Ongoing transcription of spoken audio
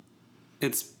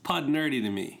It's pod nerdy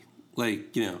to me.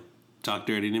 Like, talk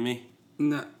dirty to me.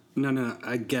 No,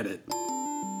 I get it.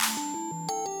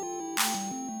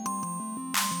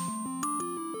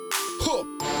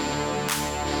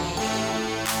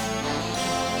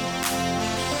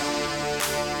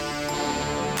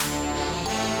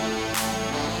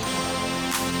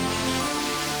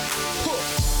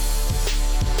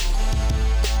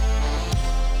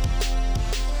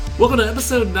 Welcome to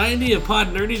episode 90 of Pod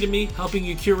Nerdy to Me, helping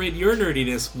you curate your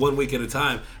nerdiness 1 week at a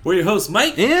time. We're your hosts,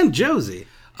 Mike. And Josie.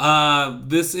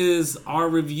 This is our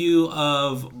review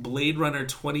of Blade Runner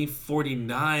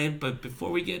 2049, but before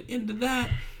we get into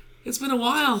that, it's been a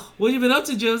while. What have you been up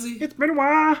to, Josie? It's been a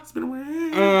while.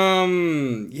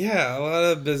 Yeah, a lot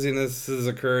of busyness has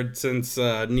occurred since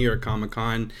New York Comic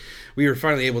Con. We were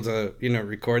finally able to,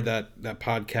 record that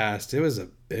podcast. It was a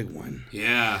big one.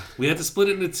 Yeah, we had to split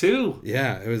it into two.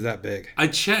 Yeah, it was that big. I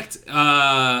checked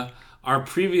our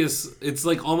previous, it's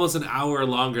like almost an hour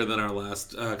longer than our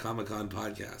last Comic-Con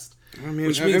podcast.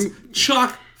 Which means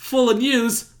chock full of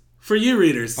news for you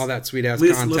readers. All that sweet-ass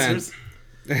content. Listeners.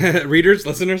 Readers,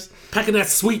 listeners. Packing that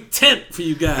sweet tent for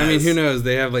you guys. I mean, who knows?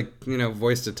 They have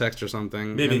voice to text or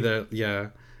something. Maybe. Yeah.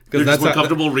 They're just more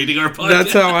comfortable reading our podcast.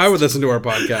 That's how I would listen to our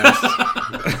podcast.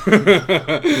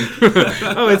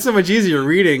 Oh, it's so much easier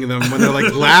reading them when they're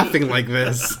laughing like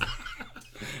this.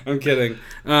 I'm kidding.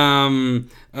 One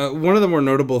of the more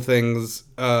notable things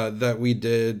that we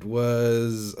did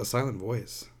was a silent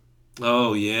voice.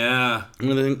 Oh yeah,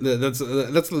 that's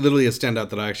literally a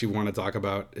standout that I actually want to talk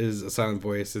about is A Silent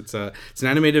Voice. It's an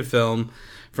animated film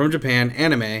from Japan,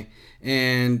 anime,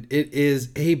 and it is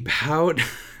about.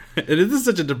 It is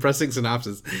such a depressing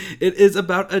synopsis. It is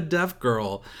about a deaf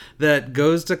girl that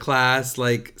goes to class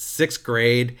like 6th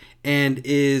grade and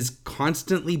is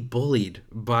constantly bullied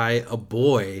by a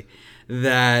boy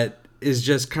that is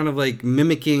just kind of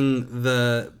mimicking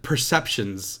the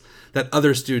perceptions that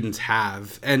other students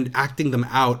have and acting them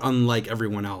out unlike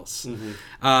everyone else. Mm-hmm.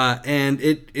 And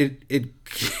it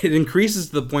increases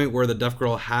to the point where the deaf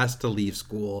girl has to leave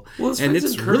school. Well, and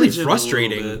it's really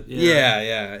frustrating.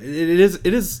 Yeah.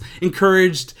 It is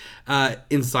encouraged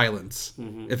in silence,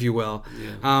 if you will.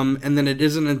 Yeah. And then it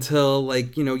isn't until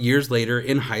years later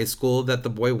in high school that the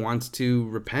boy wants to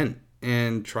repent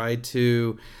and try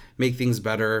to make things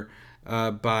better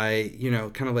by,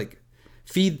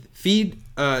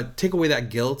 take away that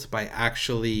guilt by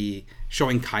actually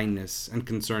showing kindness and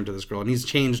concern to this girl, and he's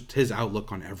changed his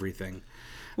outlook on everything.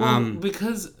 Well,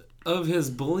 because of his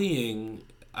bullying,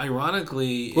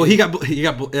 ironically, he got.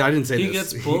 I didn't say he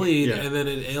this. Gets bullied, and then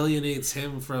it alienates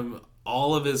him from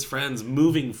all of his friends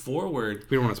moving forward.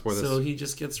 We don't want to spoil this, so he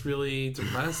just gets really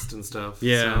depressed and stuff.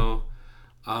 Yeah. So,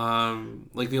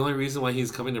 the only reason why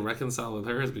he's coming to reconcile with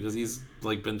her is because he's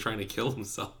been trying to kill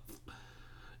himself.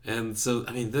 And so,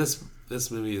 I mean, this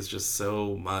movie is just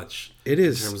so much. It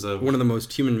is one of the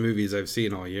most human movies I've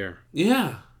seen all year.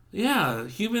 Yeah.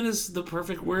 Human is the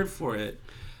perfect word for it.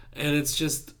 And it's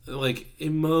just,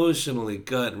 emotionally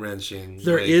gut-wrenching.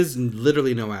 There is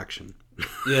literally no action.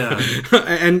 Yeah.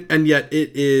 and yet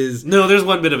it is... No, there's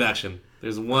one bit of action.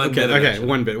 There's one bit of action.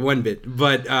 one bit.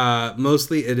 But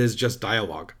mostly it is just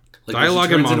dialogue.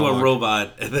 Dialogue and monologue. Into a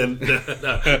robot, and then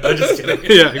no, I'm just kidding.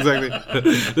 Yeah, exactly.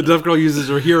 The deaf girl uses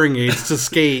her hearing aids to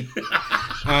skate.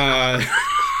 That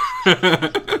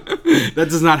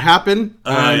does not happen,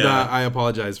 and I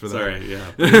apologize for that. Sorry,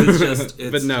 yeah.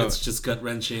 It's just gut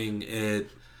wrenching.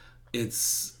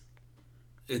 It's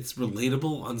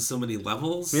relatable on so many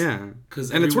levels. Yeah,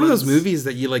 and it's one of those movies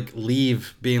that you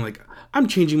leave being like, I'm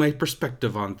changing my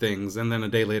perspective on things, and then a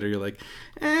day later you're like,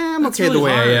 I'm okay really the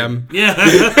way hard. I am. Yeah.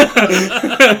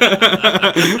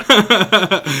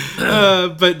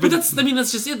 But that's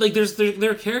just it.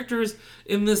 There are characters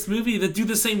in this movie that do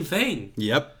the same thing.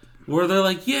 Yep. Where they're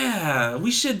like, yeah, we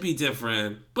should be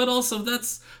different, but also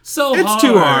that's so hard. It's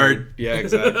too hard. Yeah,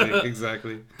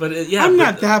 exactly. But I'm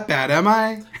not that bad, am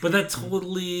I? But that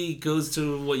totally goes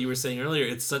to what you were saying earlier.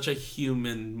 It's such a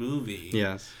human movie.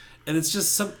 Yes. And it's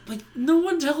just no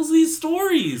one tells these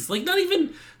stories. Not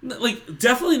even,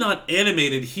 definitely not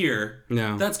animated here.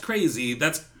 No. That's crazy.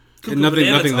 That's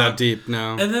nothing that deep,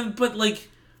 no. And then, but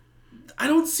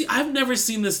I've never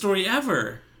seen this story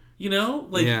ever.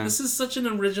 This is such an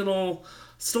original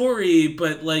story,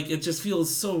 but it just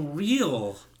feels so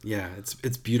real. Yeah,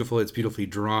 it's beautiful. It's beautifully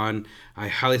drawn. I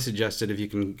highly suggest it if you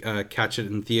can catch it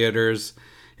in theaters.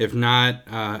 If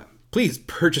not, please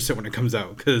purchase it when it comes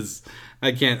out, because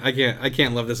I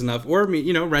can't love this enough. Or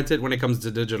rent it when it comes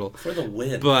to digital. For the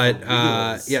win. But For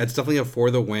reals. yeah, it's definitely a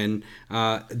for the win.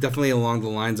 Definitely along the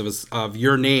lines of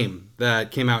Your Name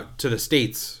that came out to the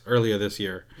States earlier this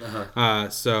year.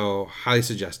 So highly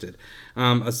suggested.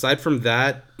 Aside from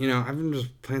that, I've been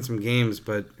just playing some games,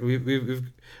 but we've.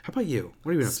 How about you?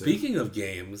 What have you been up to? Speaking of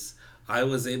games, I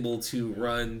was able to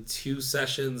run 2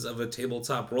 sessions of a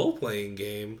tabletop role-playing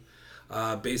game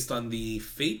based on the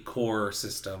Fate Core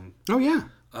system. Oh yeah,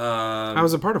 I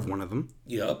was a part of one of them.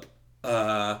 Yep.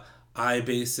 I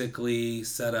basically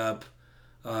set up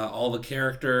all the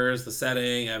characters, the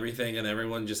setting, everything, and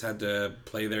everyone just had to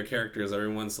play their characters.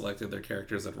 Everyone selected their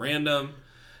characters at random,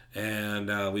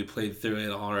 and we played through it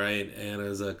all right, and it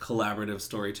was a collaborative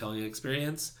storytelling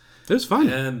experience. It was fun.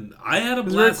 And I had a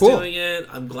was blast very cool. doing it.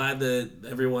 I'm glad that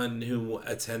everyone who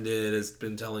attended has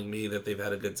been telling me that they've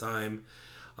had a good time.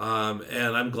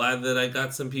 And I'm glad that I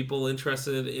got some people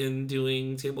interested in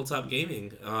doing tabletop gaming.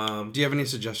 Do you have any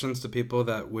suggestions to people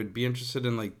that would be interested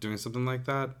in doing something like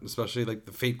that, especially the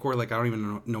Fate Core? I don't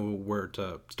even know where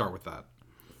to start with that.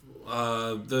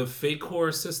 The Fate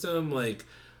Core system,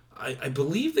 I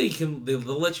believe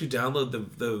they'll let you download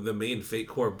the main Fate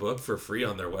Core book for free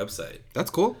on their website.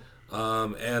 That's cool.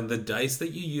 And the dice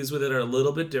that you use with it are a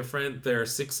little bit different. They're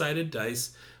 6-sided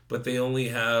dice, but they only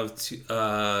have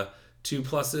two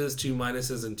pluses, 2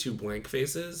 minuses, and 2 blank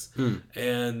faces.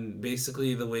 And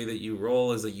basically the way that you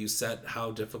roll is that you set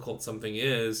how difficult something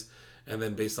is, and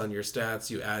then based on your stats,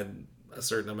 you add a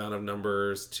certain amount of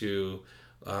numbers to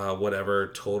whatever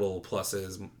total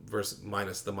pluses versus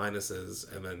minus the minuses,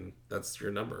 and then that's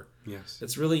your number. Yes.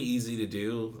 It's really easy to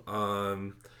do.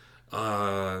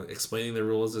 Explaining the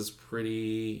rules is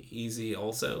pretty easy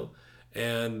also,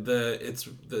 and it's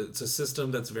a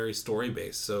system that's very story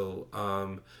based. So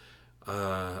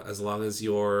as long as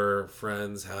your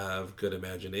friends have good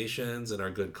imaginations and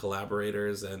are good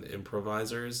collaborators and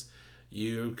improvisers,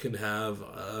 you can have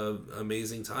an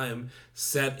amazing time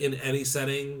set in any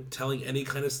setting, telling any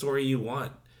kind of story you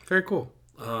want. Very cool.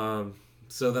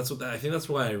 So I think that's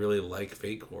why I really like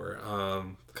Fate Core.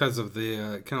 Because of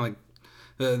the kind of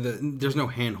there's no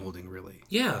hand holding really.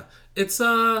 Yeah, it's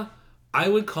I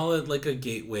would call it like a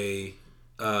gateway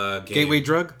game. Gateway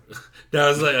drug?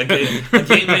 No, it's like a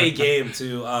gateway game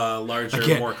to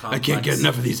larger, more complex. I can't get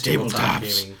enough of these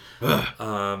tabletops.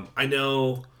 I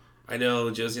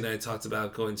know Josie and I talked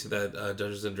about going to that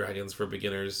Dungeons and Dragons for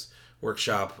Beginners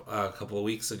workshop a couple of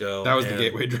weeks ago. That was the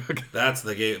gateway drug.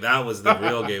 That was the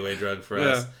real gateway drug for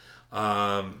us.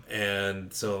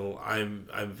 And so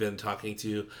I've been talking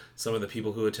to some of the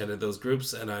people who attended those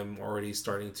groups, and I'm already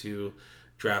starting to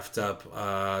draft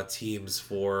up teams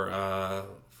for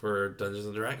Dungeons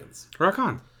and Dragons. Rock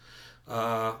on.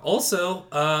 Also,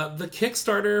 the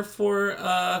Kickstarter for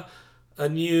a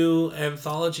new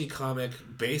anthology comic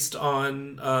based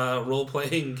on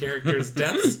role-playing characters'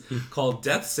 deaths called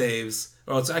Death Saves.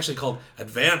 Or it's actually called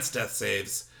Advanced Death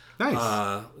Saves.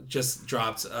 Nice. Just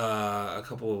dropped a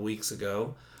couple of weeks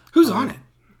ago. Who's on it?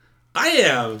 I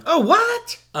am. Oh,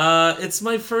 what? It's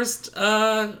my first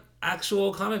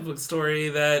actual comic book story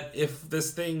that, if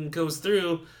this thing goes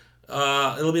through,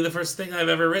 it'll be the first thing I've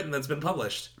ever written that's been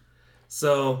published.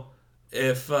 So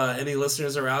if any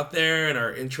listeners are out there and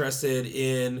are interested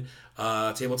in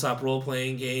tabletop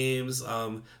role-playing games,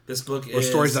 this book Or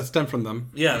stories that stem from them.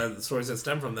 Yeah, the stories that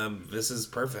stem from them. This is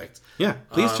perfect. Yeah,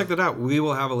 please check that out. We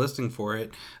will have a listing for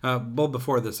it well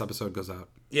before this episode goes out.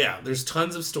 Yeah, there's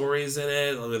tons of stories in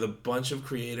it with a bunch of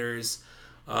creators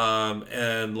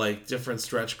and different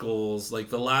stretch goals. Like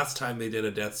the last time they did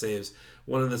a Death Saves,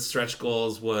 one of the stretch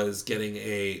goals was getting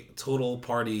a total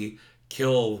party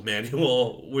kill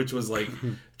manual, which was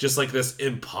just this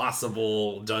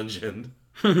impossible dungeon.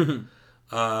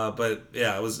 But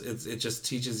yeah, it just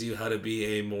teaches you how to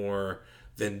be a more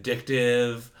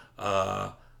vindictive,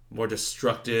 more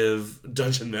destructive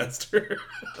dungeon master.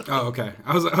 Oh, okay.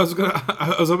 I was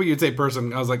hoping you'd say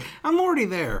person. I was like, I'm already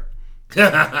there.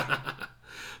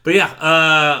 But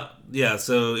yeah.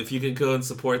 So if you can go and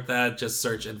support that, just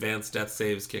search Advanced Death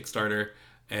Saves Kickstarter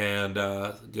and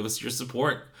give us your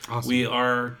support. Awesome. We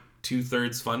are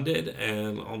 2/3 funded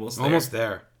and almost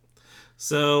there.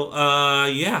 So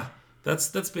yeah,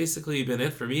 that's basically been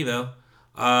it for me though.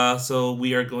 So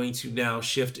we are going to now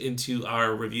shift into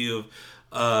our review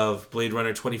of Blade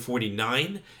Runner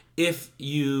 2049. If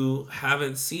you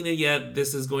haven't seen it yet,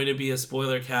 this is going to be a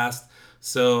spoiler cast,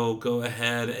 so go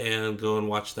ahead and go and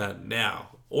watch that now.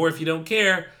 Or if you don't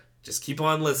care, just keep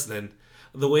on listening.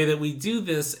 The way that we do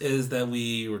this is that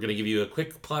we're going to give you a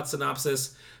quick plot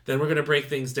synopsis, then we're going to break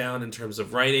things down in terms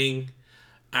of writing,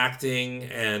 acting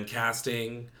and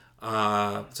casting,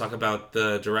 talk about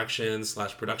the direction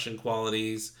 / production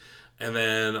qualities, and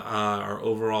then our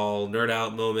overall nerd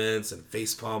out moments and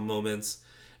facepalm moments.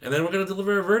 And then we're going to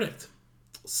deliver a verdict.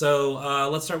 So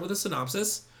let's start with a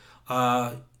synopsis.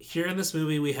 Here in this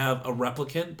movie, we have a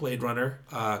replicant, Blade Runner,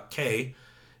 K,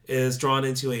 is drawn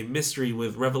into a mystery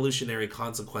with revolutionary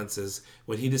consequences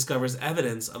when he discovers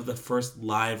evidence of the first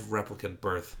live replicant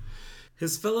birth.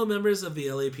 His fellow members of the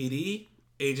LAPD,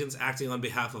 agents acting on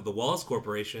behalf of the Wallace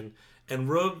Corporation, and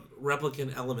rogue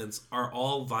replicant elements are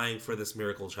all vying for this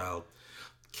miracle child.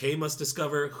 Kay must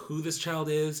discover who this child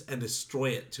is and destroy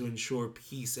it to ensure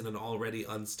peace in an already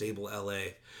unstable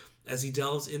LA. As he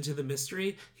delves into the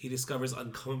mystery, he discovers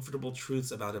uncomfortable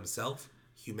truths about himself,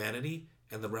 humanity,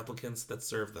 and the replicants that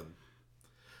serve them.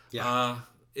 Yeah.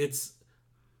 This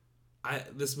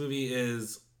movie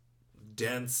is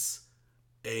dense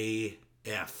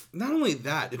AF. Not only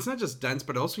that, it's not just dense,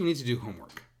 but also you need to do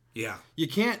homework. Yeah. You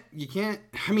can't,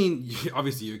 I mean,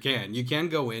 obviously you can. You can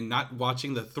go in not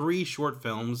watching the 3 short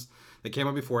films that came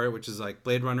out before it, which is like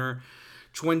Blade Runner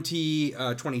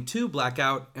 2022,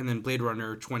 Blackout, and then Blade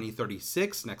Runner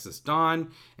 2036, Nexus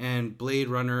Dawn, and Blade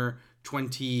Runner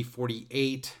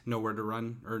 2048, Nowhere to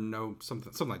Run, or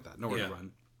something like that, Nowhere to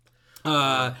Run.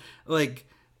 Like,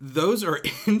 those are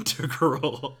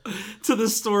integral to the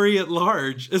story at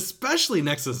large, especially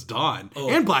Nexus Dawn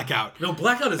and Blackout. No,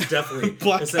 Blackout is definitely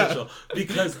essential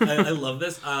because I love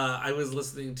this. I was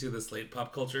listening to the Slate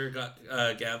Pop Culture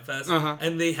Gab Fest,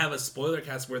 and they have a spoiler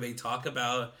cast where they talk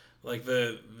about like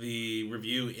the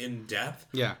review in depth.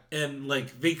 Yeah, and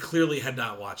like they clearly had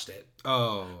not watched it.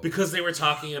 Oh, because they were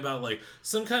talking about like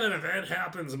some kind of event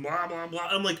happens, blah blah blah.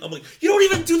 I'm like, you don't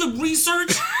even do the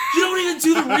research. You don't even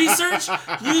do the research.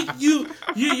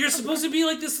 You're supposed to be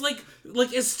like this like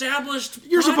established.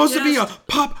 You're podcast. Supposed to be a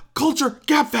pop culture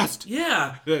gabfest.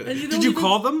 Yeah. And did you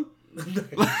call them? It's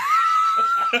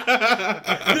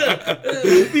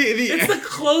the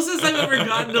closest I've ever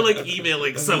gotten to like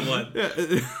emailing someone.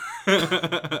 Was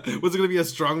it going to be a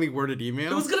strongly worded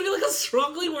email? It was going to be like a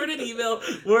strongly worded email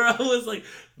where I was like,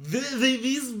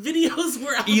 these videos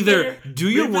were out either there. Do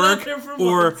your work or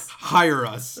months. Hire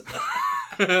us.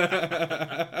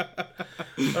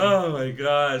 Oh my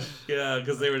gosh. Yeah,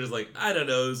 because they were just like, I don't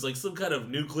know, it was like some kind of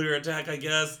nuclear attack, I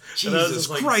guess. Jesus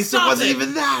Christ, it wasn't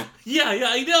even that. Yeah,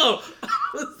 I know.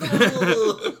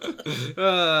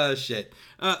 Shit.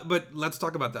 But let's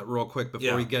talk about that real quick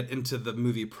before we get into the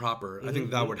movie proper. I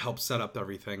think that would help set up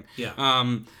everything. Yeah.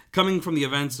 Coming from the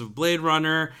events of Blade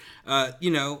Runner,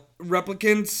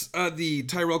 replicants, the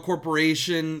Tyrell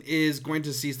Corporation is going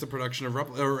to cease the production of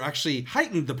or actually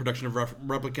heighten the production of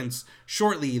replicants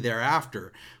shortly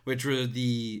thereafter, which were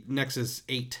the Nexus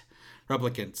 8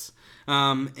 replicants.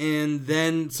 And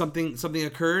then something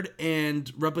occurred, and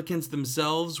replicants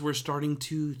themselves were starting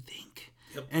to think.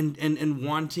 Yep. And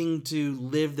wanting to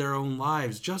live their own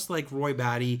lives, just like Roy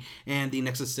Batty and the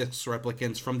Nexus 6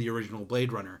 replicants from the original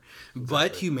Blade Runner. Exactly.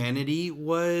 But humanity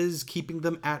was keeping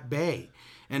them at bay.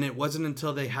 And it wasn't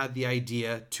until they had the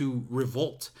idea to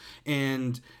revolt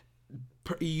and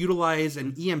utilize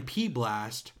an EMP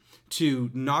blast to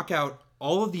knock out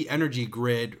all of the energy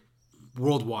grid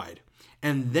worldwide.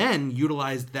 And then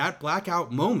utilize that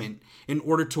blackout moment in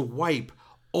order to wipe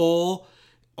all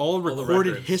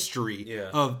recorded history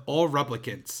of all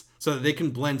replicants so that they can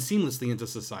blend seamlessly into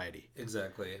society.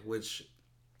 Exactly, which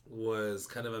was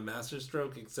kind of a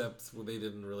masterstroke, except they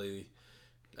didn't really...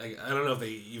 I don't know if they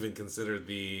even considered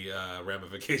the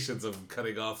ramifications of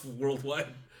cutting off worldwide.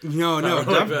 No,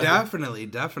 definitely.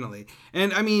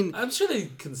 And I mean... I'm sure they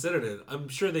considered it. I'm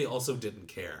sure they also didn't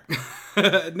care.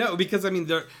 No, because I mean,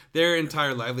 their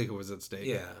entire livelihood was at stake.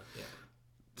 Yeah.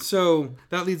 So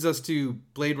that leads us to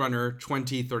Blade Runner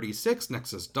 2036,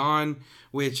 Nexus Dawn,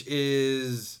 which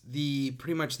is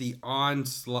pretty much the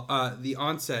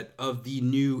onset of the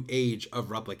new age of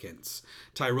replicants.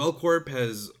 Tyrell Corp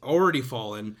has already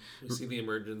fallen. We see the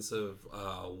emergence of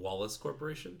Wallace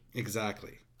Corporation.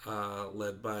 Exactly.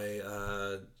 Led by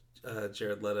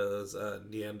Jared Leto's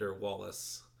Neander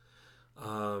Wallace.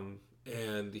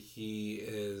 And he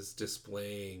is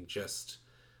displaying just...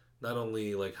 not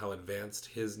only like how advanced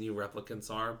his new replicants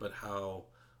are, but how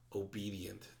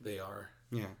obedient they are.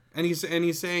 Yeah, and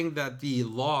he's saying that the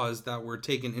laws that were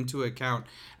taken into account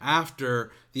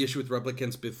after the issue with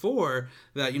replicants before,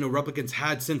 that replicants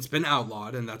had since been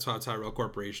outlawed, and that's how Tyrell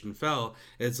Corporation fell.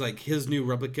 It's like his new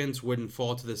replicants wouldn't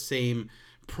fall to the same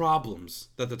problems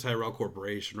that the Tyrell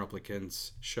Corporation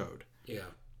replicants showed.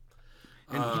 Yeah.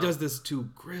 And he does this to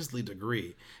grisly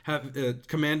degree,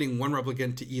 commanding one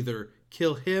replicant to either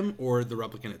kill him or the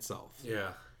replicant itself.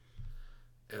 Yeah.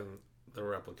 And the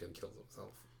replicant kills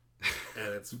himself.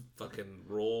 And it's fucking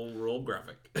roll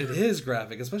graphic. It is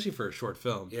graphic, especially for a short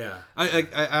film. Yeah. I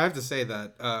have to say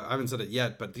that I haven't said it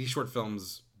yet, but these short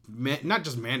films, not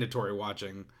just mandatory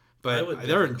watching, I would but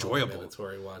they're definitely call it enjoyable.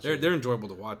 mandatory watching. They're enjoyable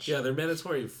to watch. Yeah, they're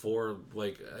mandatory for,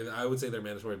 like, I would say they're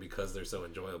mandatory because they're so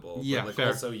enjoyable. Yeah, but, like, fair.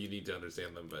 also you need to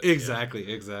understand them. But Exactly.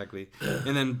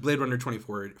 And then Blade Runner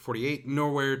 2048,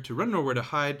 Nowhere to Run, Nowhere to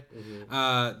Hide.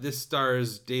 Mm-hmm. This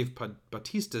stars Dave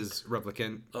Bautista's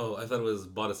replicant. Oh, I thought it was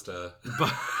Bautista.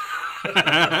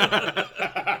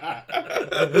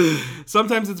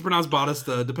 Sometimes it's pronounced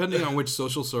Bautista, depending on which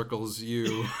social circles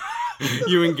you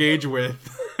engage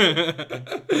with.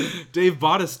 Dave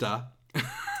Bautista.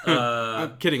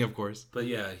 I'm kidding, of course. But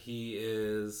yeah, he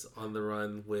is on the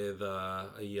run with a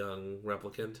young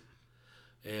replicant.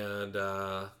 And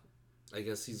I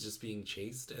guess he's just being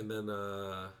chased. And then...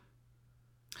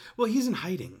 Well, he's in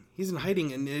hiding.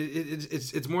 And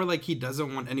it's more like he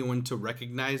doesn't want anyone to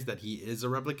recognize that he is a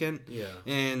replicant. Yeah.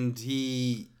 And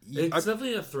it's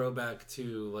definitely a throwback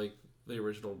to, like, the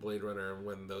original Blade Runner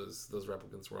when those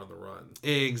replicants were on the run.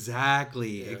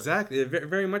 Exactly.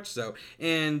 Very much so.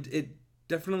 And it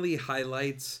definitely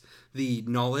highlights the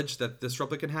knowledge that this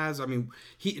replicant has. I mean,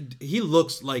 he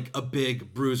looks like a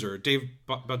big bruiser. Dave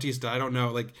Bautista, I don't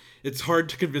know, like, it's hard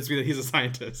to convince me that he's a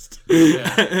scientist.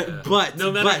 Yeah. But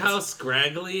no matter how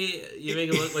scraggly you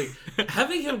make him look, like,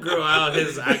 having him grow out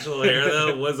his actual hair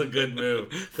though was a good move,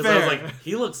 because I was like,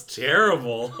 he looks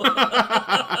terrible.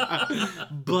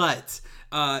 But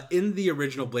in the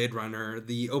original Blade Runner,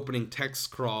 the opening text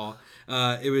scrawl,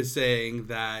 it was saying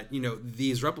that,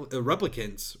 these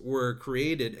replicants were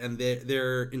created and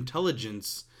their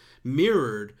intelligence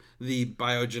mirrored the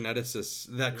biogeneticists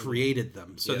that created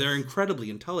them. So they're incredibly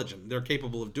intelligent. They're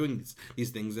capable of doing these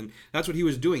things. And that's what he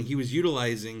was doing. He was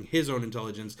utilizing his own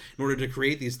intelligence in order to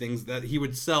create these things that he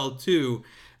would sell to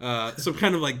some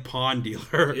kind of like pawn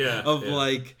dealer of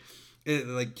like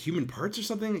human parts or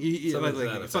something.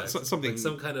 Something. Like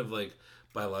some kind of like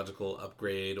biological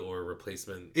upgrade or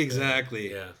replacement.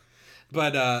 Exactly. Yeah.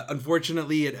 But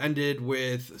unfortunately, it ended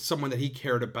with someone that he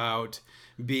cared about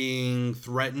being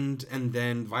threatened and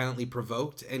then violently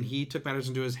provoked, and he took matters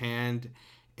into his hand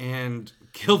and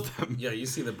killed them. Yeah, you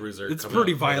see the bruiser. It's come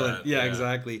pretty out violent. that. Yeah,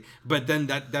 exactly. But then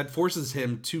that forces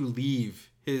him to leave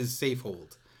his safe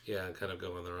hold. Yeah, and kind of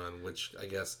go on the run, which I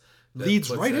guess leads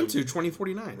right into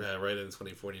 2049. Yeah, right into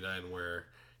 2049, where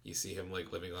you see him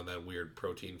like living on that weird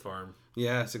protein farm.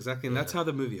 Yes, exactly, and that's how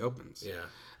the movie opens. Yeah.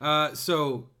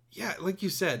 Yeah, like you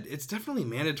said, it's definitely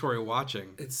mandatory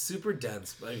watching. It's super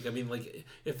dense. Like, I mean, like,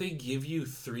 if they give you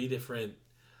 3 different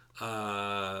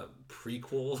prequels,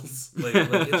 like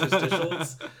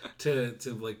interstitials, to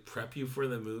like prep you for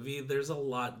the movie, there's a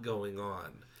lot going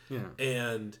on. Yeah.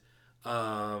 And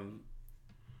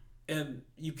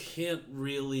you can't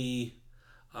really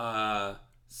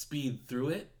speed through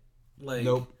it. Like,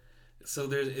 nope. So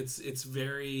it's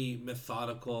very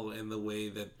methodical in the way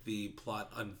that the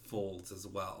plot unfolds as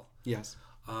well. Yes.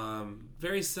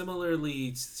 Very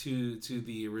similarly to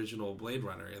the original Blade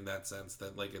Runner in that sense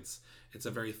that like it's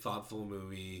a very thoughtful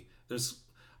movie.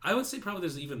 I would say probably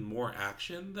there's even more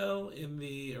action though in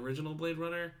the original Blade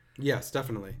Runner. Yes,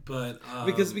 definitely. But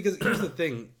because here's the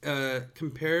thing,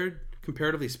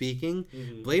 comparatively speaking,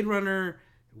 Blade Runner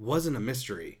wasn't a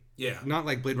mystery. Yeah. Not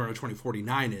like Blade Runner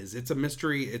 2049 is. It's a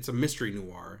mystery. It's a mystery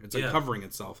noir. It's uncovering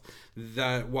itself.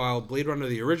 That while Blade Runner,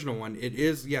 the original one, it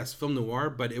is, yes, film noir,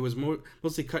 but it was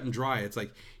mostly cut and dry. It's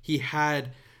like he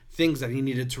had things that he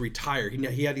needed to retire.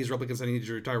 He had these replicants that he needed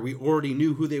to retire. We already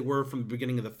knew who they were from the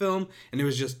beginning of the film, and it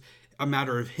was just a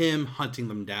matter of him hunting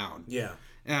them down. Yeah.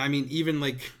 And I mean, even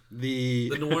like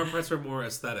the noir parts were more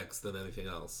aesthetics than anything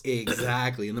else.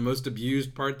 Exactly. And the most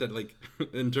abused part that, like,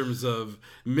 in terms of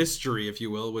mystery, if you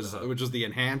will, was which was the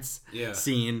enhance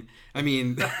scene. I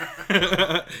mean,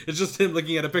 it's just him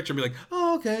looking at a picture and be like,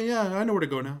 oh, okay, yeah, I know where to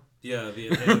go now. Yeah, the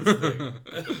enhance thing.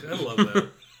 I love that.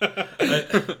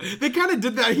 They kind of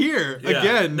did that here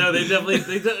again. No, they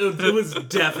definitely. It was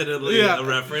definitely a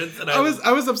reference. And I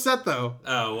was upset though.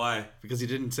 Oh, why? Because he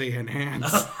didn't say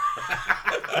enhance.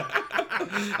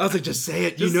 I was like, just say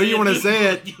it. Just you want to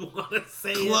say it. You want to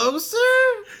say closer?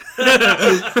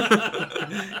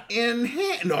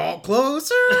 No,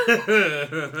 closer.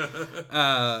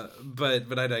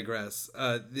 But I digress.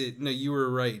 No, you were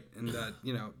right in that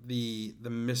the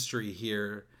mystery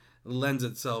here lends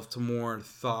itself to more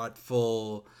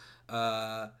thoughtful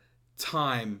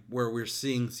time where we're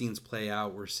seeing scenes play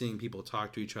out, we're seeing people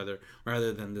talk to each other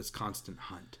rather than this constant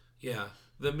hunt. Yeah.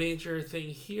 The major thing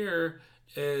here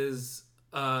is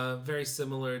Very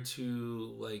similar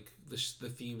to like the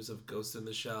themes of Ghost in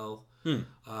the Shell, in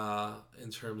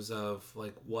terms of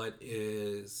like what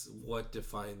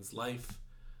defines life,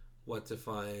 what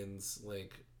defines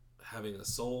like having a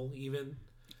soul, even.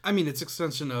 I mean, it's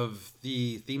extension of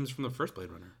the themes from the first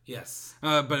Blade Runner. Yes.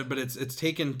 But it's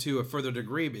taken to a further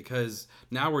degree because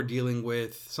now we're dealing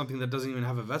with something that doesn't even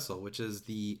have a vessel, which is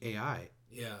the AI.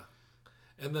 Yeah,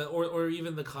 and or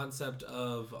even the concept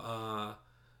of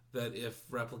that if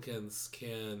replicants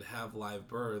can have live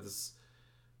births,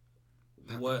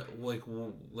 what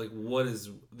what is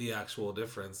the actual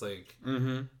difference? Like,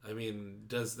 I mean,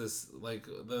 does this like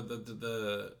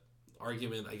the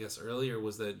argument I guess earlier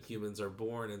was that humans are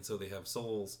born and so they have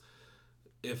souls.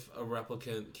 If a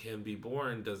replicant can be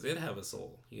born, does it have a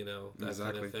soul? You know, that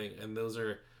kind of thing. And those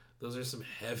are some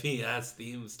heavy ass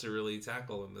themes to really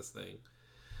tackle in this thing.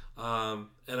 And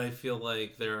I feel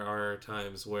like there are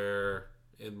times where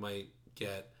it might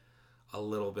get a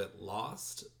little bit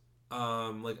lost,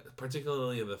 like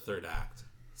particularly in the third act.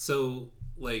 So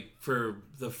like for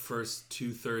the first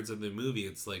 2/3 of the movie,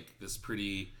 it's like this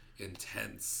pretty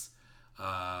intense,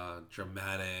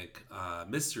 dramatic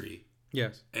mystery.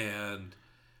 Yes. And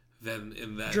then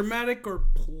in that dramatic or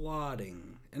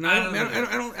plotting, and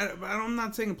I'm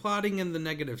not saying plotting in the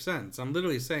negative sense. I'm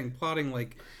literally saying plotting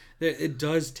like it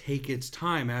does take its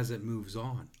time as it moves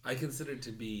on. I consider it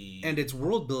to be, and it's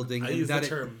world building. I use the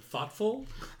term thoughtful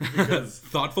because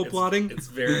thoughtful plotting. It's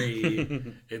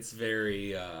very,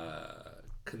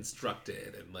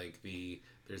 constructed, and like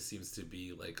there seems to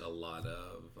be like a lot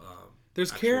of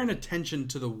there's care and attention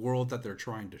to the world that they're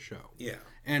trying to show. Yeah,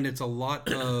 and it's a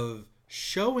lot of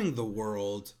showing the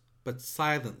world, but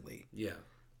silently. Yeah.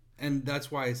 And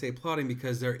that's why I say plotting,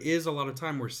 because there is a lot of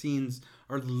time where scenes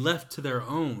are left to their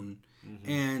own,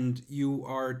 and you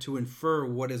are to infer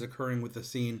what is occurring with the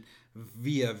scene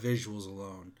via visuals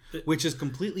alone, which is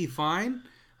completely fine.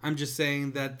 I'm just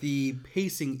saying that the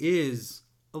pacing is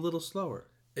a little slower.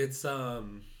 It's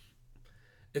kind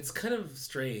of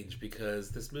strange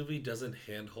because this movie doesn't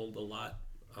handhold a lot.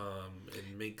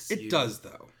 It makes it does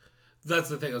though. That's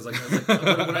the thing. I was like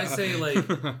when I say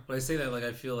that, like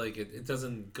I feel like it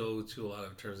doesn't go to a lot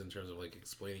of terms in terms of like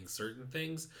explaining certain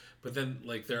things, but then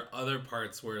like there are other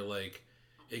parts where like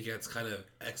it gets kind of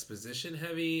exposition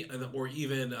heavy, or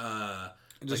even just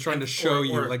like, trying to show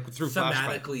you or like through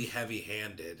thematically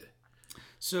heavy-handed.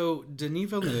 So Denis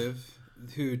Villeneuve,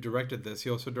 who directed this, he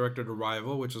also directed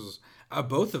Arrival, which was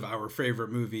both of our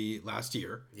favorite movie last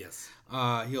year. Yes.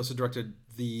 He also directed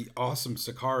the awesome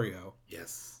Sicario.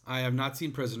 Yes. I have not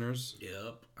seen Prisoners.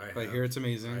 Yep. I hear it's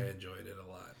amazing. I enjoyed it a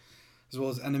lot. As well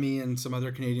as Enemy and some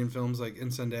other Canadian films like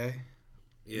Incendiary.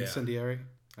 Yeah. Incendiary.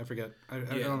 I forget. I don't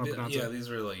know how to pronounce it. Yeah, these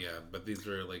were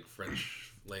like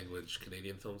French language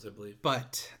Canadian films, I believe.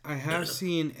 But I have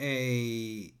seen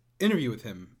a interview with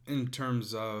him in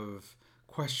terms of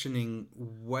questioning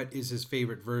what is his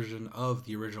favorite version of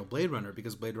the original Blade Runner,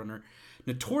 because Blade Runner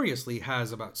notoriously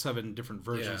has about 7 different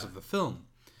versions of the film.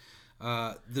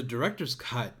 The director's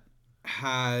cut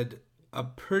had a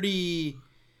pretty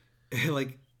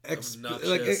obnoxious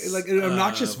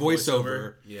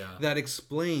voiceover that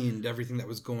explained everything that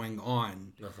was going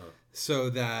on, so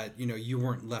that you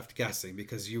weren't left guessing,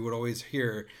 because you would always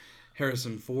hear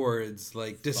Harrison Ford's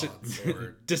like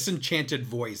disenchanted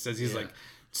voice as he's like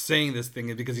saying this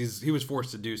thing because he was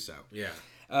forced to do so. Yeah.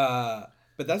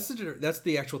 But that's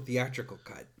the actual theatrical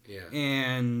cut. Yeah.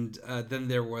 And then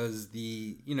there was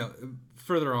the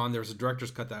further on there was a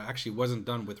director's cut that actually wasn't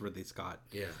done with Ridley Scott.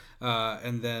 Yeah. But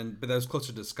that was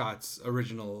closer to Scott's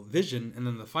original vision, and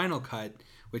then the final cut,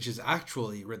 which is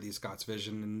actually Ridley Scott's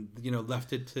vision, and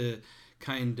left it to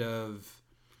kind of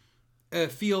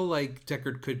feel like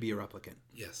Deckard could be a replicant.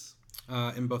 Yes.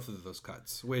 In both of those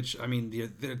cuts, which I mean the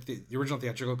original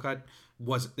theatrical cut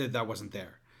wasn't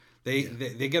there.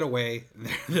 They get away.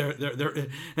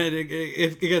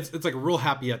 It's like real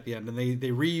happy at the end, and they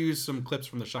reuse some clips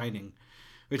from The Shining,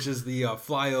 which is the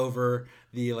flyover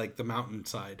the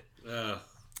mountainside.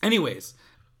 Anyways,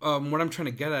 what I'm trying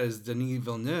to get at is Denis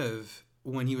Villeneuve,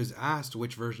 when he was asked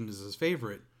which version is his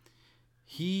favorite,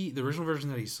 the original version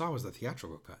that he saw was the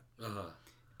theatrical cut,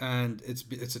 and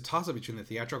it's a toss up between the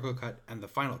theatrical cut and the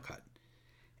final cut.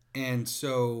 And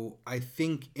so I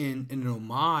think in an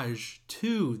homage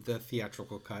to the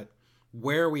theatrical cut,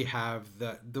 where we have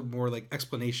the more like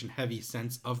explanation heavy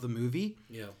sense of the movie,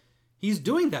 he's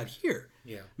doing that here.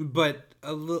 Yeah, but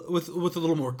with a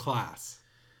little more class.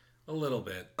 A little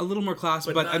bit. A little more class,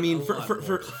 but I mean for the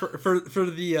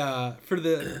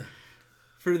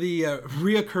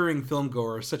reoccurring film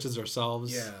goers such as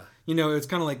ourselves, it's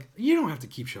kind of like, you don't have to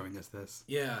keep showing us this.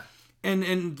 Yeah.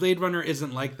 And Blade Runner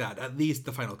isn't like that. At least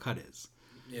the final cut is.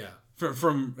 Yeah.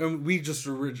 We just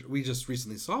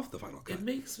recently saw the final cut. It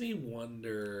makes me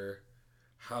wonder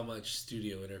how much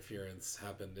studio interference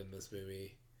happened in this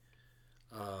movie.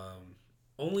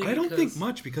 Only I don't because think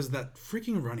much because of that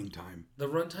freaking running time. the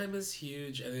runtime is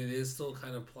huge and it is still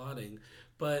kind of plotting,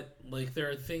 but like there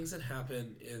are things that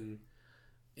happen in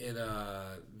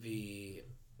the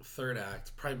third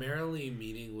act, primarily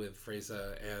meeting with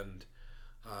Freysa and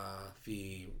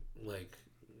the like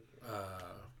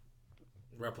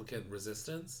replicant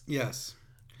resistance. Yes.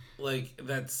 Like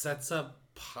that sets up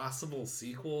possible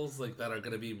sequels like that are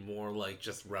going to be more like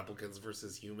just replicants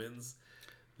versus humans.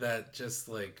 That just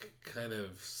like kind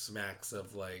of smacks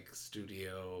of like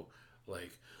studio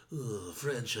like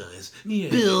franchise.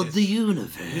 Yeah. Build the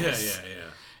universe.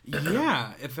 Yeah.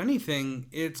 Yeah, if anything,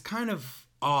 it's kind of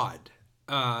odd,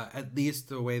 at least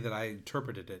the way that I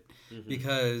interpreted it,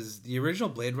 because the original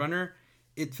Blade Runner,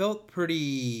 it felt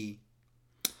pretty.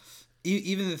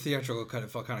 Even the theatrical cut, it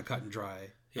felt kind of cut and dry.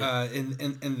 Yeah.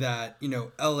 In that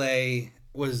L.A.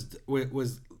 was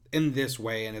in this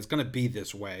way, and it's going to be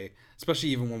this way, especially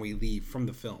even when we leave from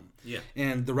the film. Yeah.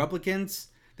 And the replicants.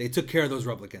 They took care of those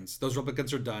replicants. Those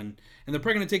replicants are done. And they're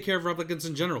probably going to take care of replicants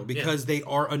in general because they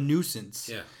are a nuisance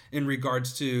in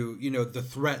regards to, the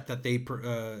threat that they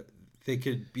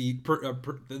could be,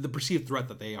 the perceived threat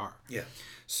that they are. Yeah.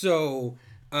 So,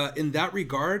 in that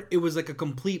regard, it was like a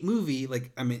complete movie.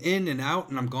 Like, I'm in and out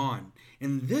and I'm gone.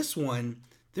 In this one,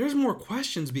 there's more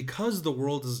questions because the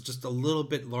world is just a little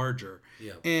bit larger.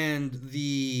 Yeah. And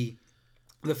the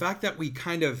fact that we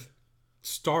kind of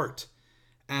start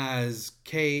as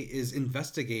Kay is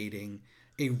investigating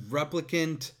a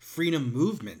replicant freedom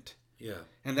movement. Yeah.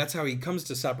 And that's how he comes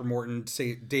to Sapper Morton,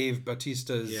 say Dave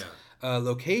Bautista's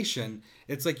location.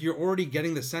 It's like you're already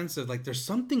getting the sense of like there's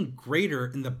something greater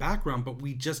in the background, but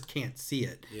we just can't see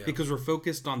it because we're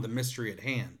focused on the mystery at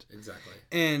hand. Exactly.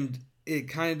 And it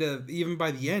kind of, even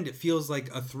by the end, it feels like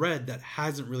a thread that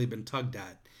hasn't really been tugged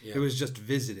at. Yeah. It was just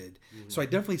visited. Mm-hmm. So I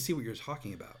definitely see what you're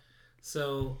talking about.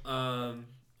 So,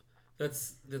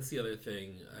 that's the other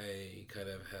thing I kind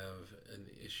of have an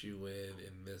issue with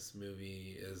in this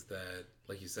movie is that,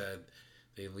 like you said,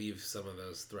 they leave some of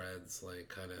those threads like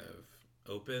kind of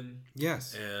open.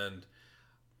 Yes. And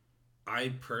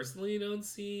I personally don't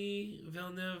see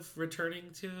Villeneuve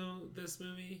returning to this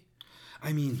movie.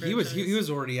 I mean, he was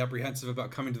already apprehensive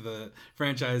about coming to the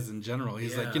franchise in general.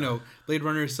 He's like, Blade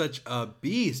Runner is such a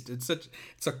beast. It's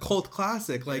a cult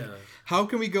classic. Like, how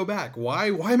can we go back?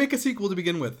 Why make a sequel to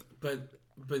begin with? But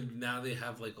now they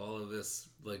have like all of this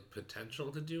like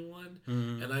potential to do one,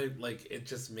 Mm-hmm. and I like it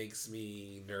just makes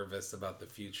me nervous about the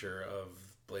future of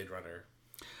Blade Runner.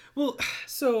 Well,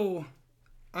 so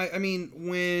I mean,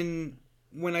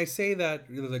 when I say that,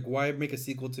 like, why make a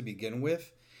sequel to begin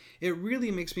with? It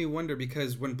really makes me wonder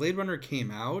because when Blade Runner came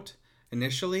out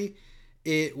initially,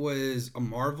 it was a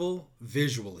marvel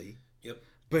visually. Yep.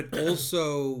 But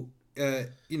also,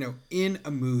 in a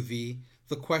movie,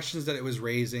 the questions that it was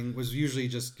raising was usually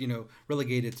just,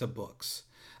 relegated to books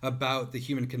about the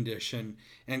human condition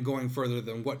and going further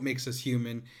than what makes us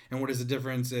human and what is the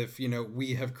difference if,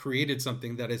 we have created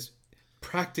something that is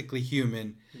practically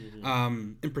human,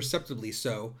 imperceptibly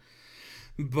so,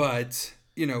 but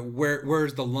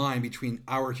where's the line between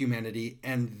our humanity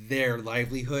and their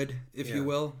livelihood, if you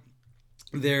will,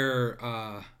 their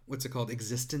what's it called,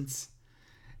 existence,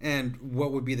 and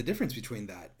what would be the difference between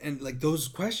that? And like those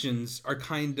questions are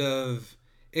kind of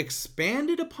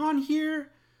expanded upon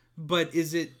here, but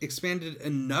is it expanded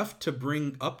enough to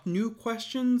bring up new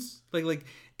questions? Like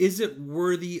is it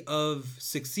worthy of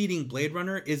succeeding Blade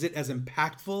Runner? Is it as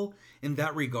impactful in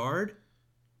that regard?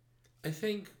 I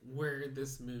think where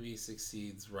this movie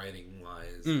succeeds writing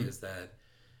wise is that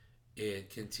it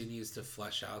continues to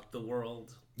flesh out the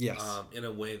world in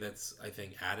a way that's, I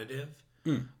think, additive.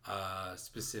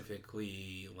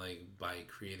 Specifically like by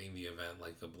creating the event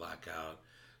like the blackout,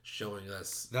 showing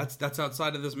us that's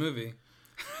outside of this movie.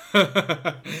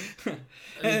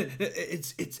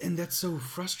 And that's so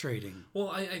frustrating. Well,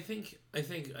 I think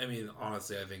I mean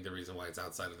honestly I think the reason why it's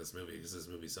outside of this movie is this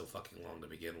movie's so fucking long to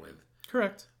begin with.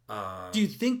 Correct. Do you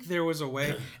think there was a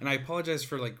way? And I apologize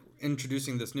for like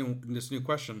introducing this new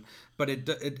question, but it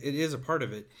is a part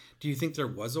of it. Do you think there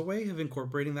was a way of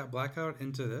incorporating that blackout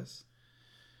into this?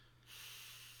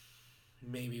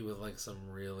 Maybe with like some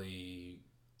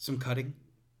cutting.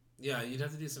 Yeah, you'd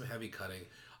have to do some heavy cutting.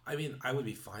 I mean, I would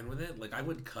be fine with it. Like I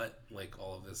would cut like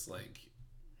all of this like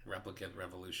replicant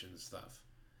revolution stuff,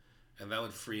 and that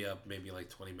would free up maybe like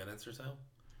 20 minutes or so.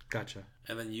 Gotcha.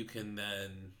 And then you can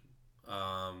then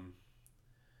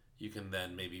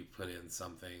maybe put in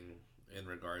something in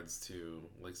regards to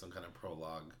like some kind of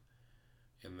prologue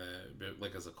in the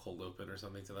like as a cold open or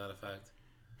something to that effect.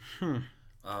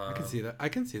 I can see that. I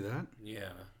can see that.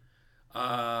 Yeah.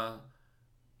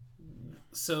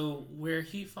 So where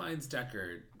he finds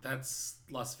Deckard, that's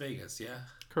Las Vegas, yeah?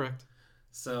 Correct.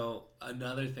 So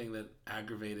another thing that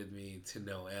aggravated me to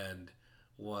no end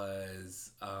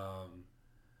was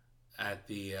at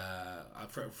the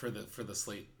for the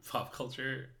Slate pop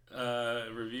culture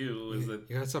review was that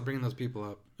You gotta stop bringing those people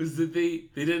up. they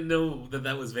didn't know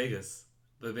that was Vegas,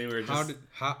 that they were just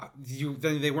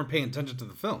Then they weren't paying attention to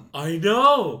the film. I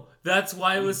know, that's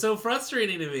why it was so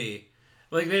frustrating to me.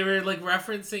 Like they were like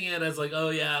referencing it as like, oh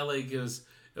yeah, like it was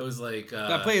like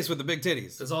That place with the big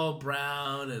titties. it's all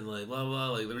brown and like blah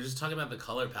blah. Like they were just talking about the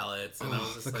color palettes, and I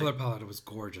was just The like, color palette was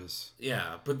gorgeous.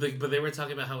 yeah, but they were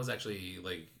talking about how it was actually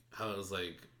like how it was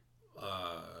like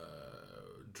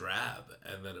drab,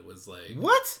 and then it was like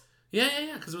What?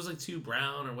 yeah, because it was like too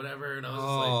brown or whatever, and I was just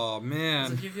Oh like,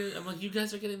 man. I'm like, you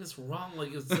guys are getting this wrong. Like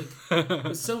it's like it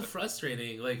was so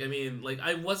frustrating. Like I mean, like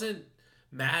I wasn't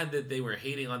mad that they were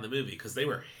hating on the movie because they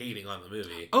were hating on the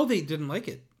movie. Oh, they didn't like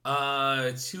it.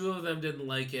 Two of them didn't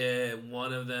like it.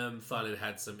 One of them thought it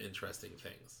had some interesting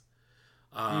things.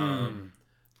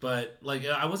 But like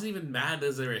I wasn't even mad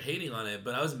as they were hating on it,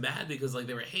 but I was mad because like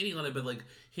they were hating on it, but like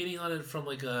hating on it from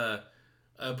like a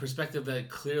perspective that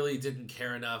clearly didn't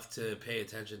care enough to pay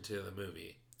attention to the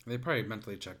movie. They probably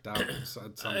mentally checked out at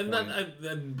some And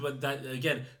point. but that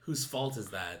again, whose fault is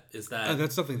that? Is that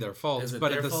That's definitely their fault. is it But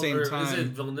their at the fault, same or time, is it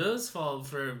Villeneuve's fault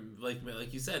for like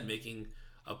you said, making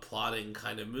a plotting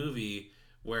kind of movie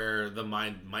where the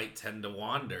mind might tend to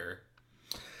wander?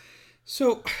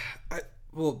 So,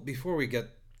 before we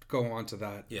go on to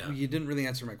that, Yeah. you didn't really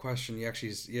answer my question. You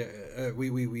actually,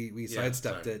 we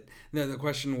sidestepped sorry. it. No, the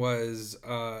question was,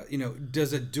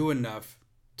 does it do enough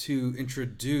to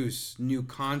introduce new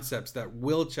concepts that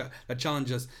will that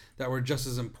challenge us, that were just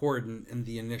as important in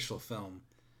the initial film?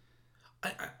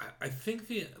 I think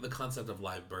the concept of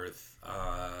live birth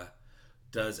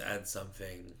does add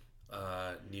something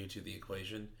new to the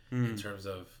equation in terms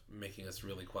of making us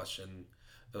really question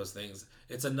those things.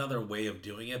 It's another way of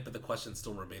doing it, but the questions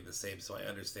still remain the same. So I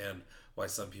understand why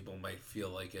some people might feel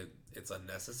like it's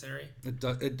unnecessary.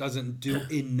 It doesn't do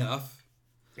enough.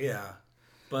 Yeah,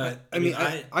 but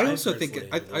I also think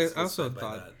personally I was also led by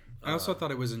thought that. I also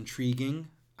thought it was intriguing.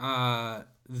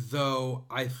 Though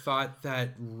I thought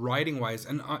that writing wise,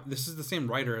 and this is the same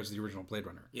writer as the original Blade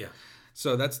Runner. Yeah.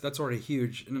 So that's already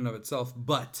huge in and of itself.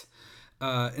 But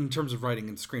in terms of writing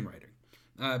and screenwriting,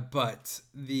 but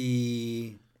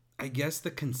I guess the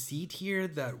conceit here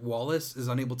that Wallace is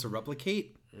unable to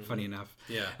replicate. Funny enough,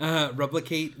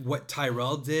 replicate what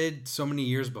Tyrell did so many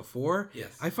years before.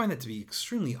 Yes. I find that to be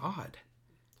extremely odd.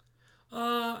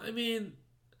 I mean,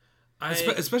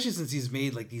 Especially since he's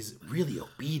made like these really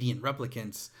obedient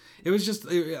replicants. It was just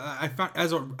I found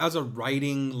as a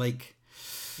writing like.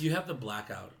 you have the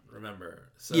blackout. Remember,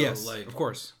 so Yes, like of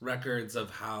course. records of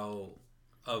how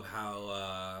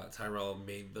Tyrell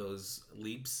made those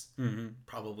leaps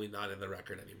probably not in the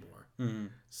record anymore.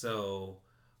 So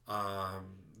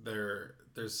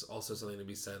there's also something to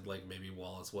be said, like maybe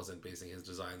Wallace wasn't basing his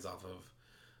designs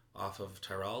off of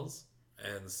Tyrell's,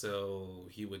 and so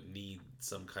he would need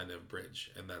some kind of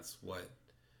bridge, and that's what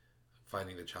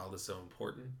finding the child is so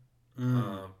important.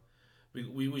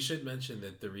 We should mention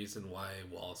that the reason why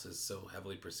Wallace is so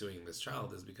heavily pursuing this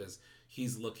child is because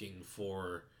he's looking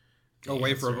for A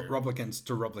way for answer. replicants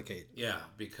to replicate. Yeah,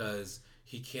 because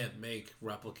he can't make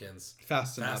replicants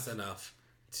Fast enough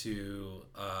to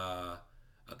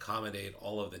accommodate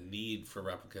all of the need for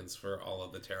replicants for all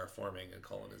of the terraforming and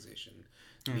colonization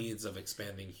needs of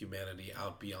expanding humanity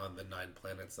out beyond the 9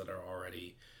 planets that are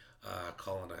already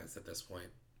colonized at this point.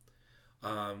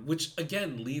 Which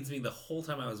again leads me the whole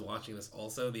time I was watching this.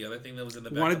 Also, the other thing that was in the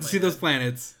back Wanted of to my see those head-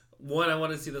 planets. One, I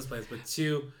wanted to see those planets, but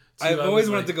two I've I always was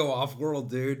wanted like- to go off world,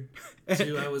 dude.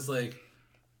 Two, I was like,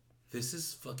 this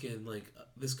is fucking like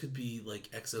this could be like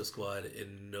Exo Squad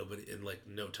in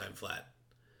no time flat.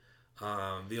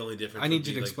 The only difference I need would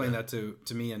you be, to like, explain that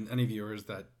to me and any viewers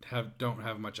that don't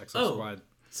have much Exo Oh. Squad.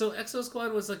 So Exo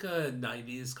Squad was like a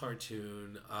 90s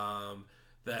cartoon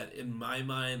that in my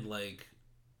mind, like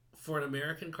for an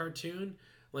American cartoon,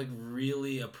 like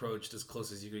really approached as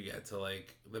close as you could get to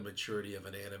like the maturity of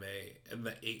an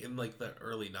anime in like the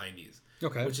early 90s.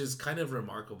 Okay. Which is kind of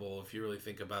remarkable if you really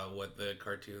think about what the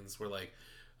cartoons were like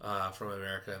from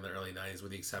America in the early 90s,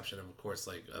 with the exception of course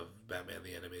like of Batman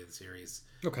the Animated Series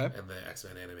Okay. and the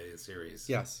X-Men Animated Series.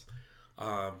 Yes.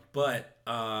 But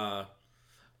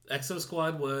Exo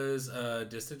Squad was a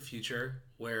distant future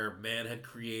where man had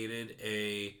created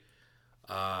a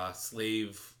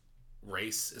slave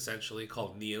race, essentially,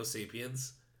 called Neo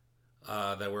Sapiens,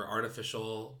 that were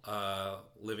artificial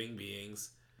living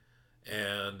beings.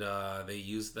 And they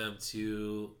used them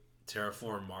to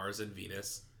terraform Mars and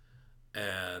Venus.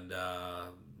 And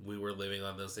we were living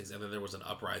on those things. And then there was an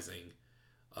uprising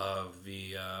of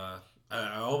the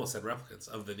I almost said replicants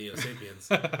of the Neo Sapiens,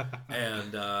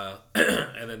 and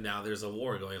and then now there's a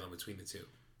war going on between the two.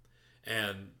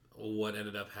 And what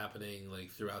ended up happening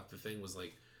like throughout the thing was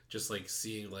like just like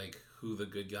seeing like who the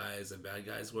good guys and bad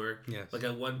guys were. Yes. Like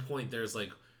at one point there's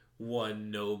like one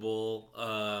noble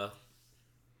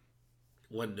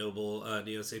Neo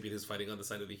Sapien who's fighting on the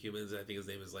side of the humans. I think his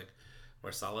name is like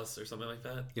Marsalis or something like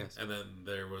that. Yes. And then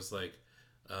there was like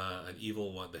an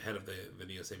evil one. The head of the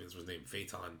Neo Sapiens was named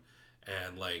Phaeton,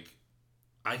 and like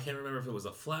I can't remember if it was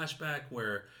a flashback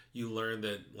where you learned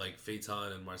that like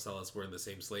Phaeton and Marsalis were in the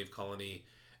same slave colony,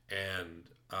 and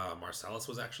Marsalis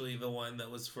was actually the one that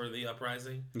was for the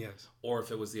uprising. Yes. Or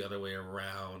if it was the other way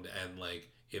around, and like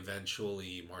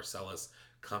eventually Marsalis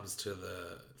comes to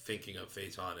the thinking of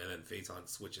Phaeton, and then Phaeton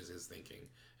switches his thinking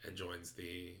and joins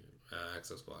the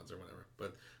Exo Squads or whatever.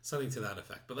 But something to that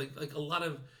effect. But like a lot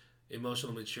of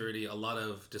emotional maturity, a lot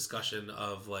of discussion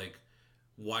of like,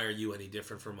 why are you any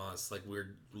different from us? Like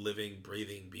we're living,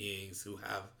 breathing beings who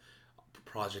have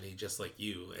progeny just like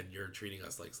you, and you're treating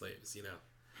us like slaves, you know?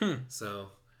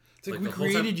 So It's like the we whole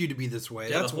time- created you to be this way.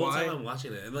 yeah, That's the whole why. time I'm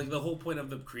watching it, and like the whole point of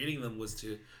them creating them was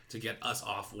to get us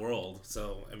off world.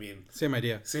 So I mean, Same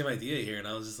idea. same idea here, and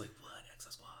I was just like, what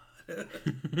Exo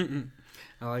Squad?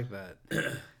 I like that.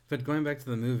 But going back to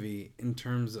the movie, in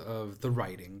terms of the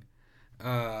writing,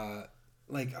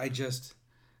 like I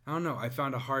don't know. I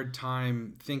found a hard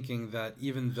time thinking that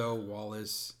even though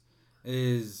Wallace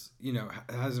is,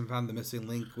 hasn't found the missing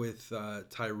link with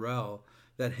Tyrell,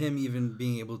 that him even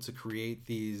being able to create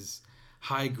these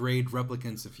high grade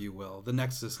replicants, if you will, the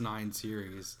Nexus 9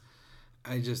 series,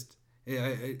 it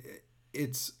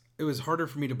was harder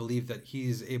for me to believe that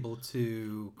he's able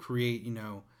to create,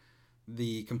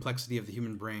 the complexity of the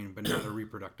human brain, but not a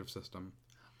reproductive system.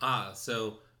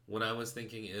 So what I was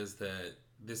thinking is that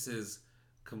this is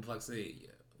complexity.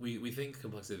 We think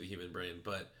complexity of the human brain,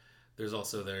 but there's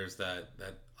that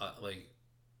like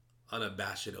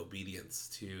unabashed obedience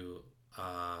to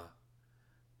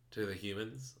the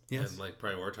humans. Yes. And like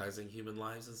prioritizing human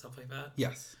lives and stuff like that.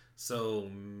 Yes. So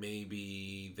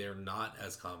maybe they're not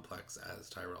as complex as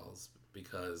Tyrell's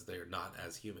because they're not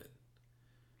as human.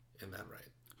 Isn't that right?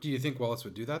 Do you think Wallace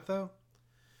would do that, though?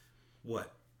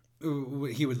 What?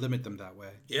 He would limit them that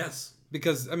way. Yes.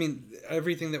 Because, I mean,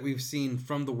 everything that we've seen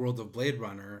from the world of Blade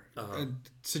Runner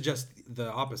suggests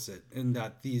the opposite, in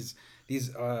that these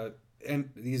replicants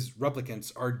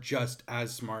are just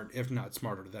as smart, if not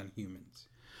smarter, than humans.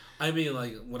 I mean,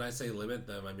 like, when I say limit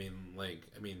them, I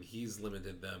mean, he's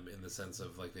limited them in the sense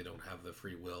of, like, they don't have the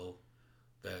free will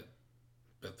that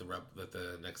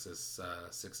the Nexus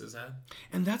 6s had.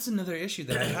 And that's another issue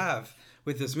that I have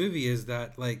with this movie, is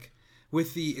that, like,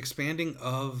 with the expanding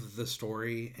of the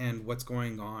story and what's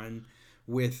going on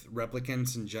with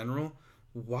replicants in general,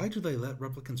 why do they let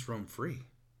replicants roam free?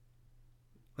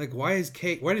 Like, why does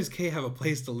K have a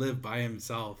place to live by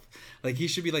himself? Like, he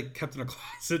should be, like, kept in a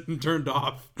closet and turned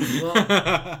off. Well,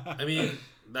 I mean,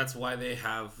 that's why they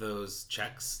have those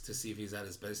checks to see if he's at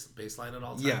his baseline at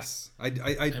all times. Yes, I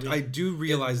do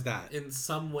realize that. In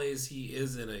some ways, he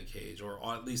is in a cage, or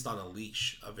at least on a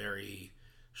leash, a very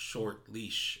short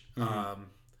leash. Mm-hmm.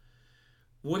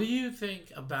 What do you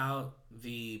think about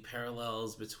the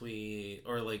parallels between,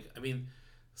 or like, I mean,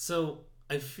 so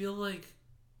I feel like,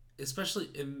 especially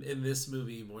in this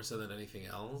movie more so than anything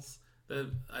else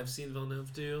that I've seen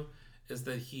Villeneuve do, is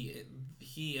that he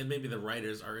and maybe the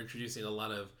writers are introducing a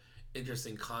lot of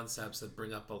interesting concepts that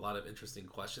bring up a lot of interesting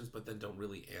questions, but then don't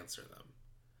really answer them.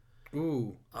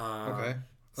 Ooh. Okay.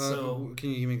 So can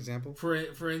you give me an example?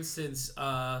 For instance,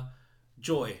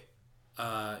 Joy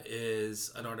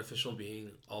is an artificial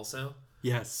being also.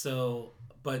 Yes. So,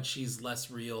 but she's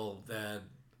less real than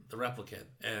the replicant,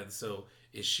 and so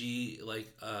is she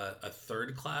like a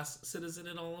third class citizen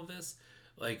in all of this?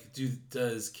 Like,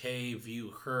 does K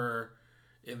view her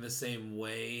in the same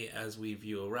way as we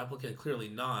view a replicant? Clearly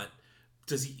not.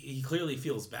 Does he clearly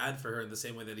feels bad for her in the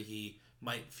same way that he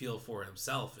might feel for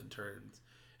himself in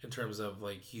terms of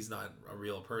like he's not a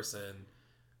real person,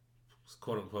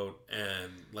 quote unquote,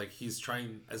 and like he's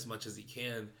trying as much as he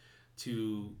can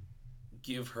to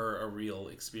give her a real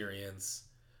experience,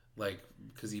 like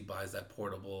because he buys that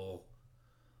portable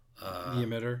The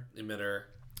emitter.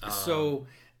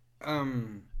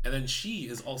 And then she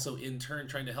is also in turn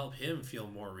trying to help him feel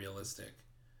more realistic.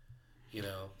 You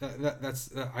know, That's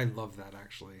I love that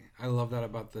actually. I love that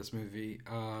about this movie.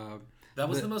 that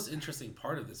was the most interesting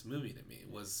part of this movie to me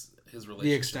was his relationship.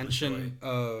 The extension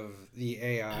of the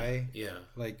AI. Yeah.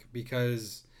 Like,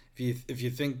 because if you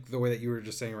think the way that you were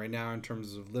just saying right now in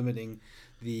terms of limiting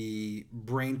the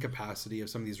brain capacity of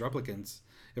some of these replicants,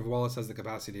 if Wallace has the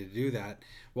capacity to do that,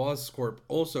 Wallace Corp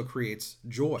also creates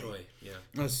joy. Joy,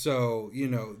 yeah. So,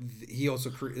 he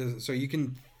also so you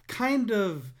can kind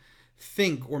of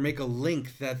think or make a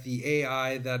link that the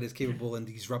AI that is capable in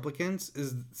these replicants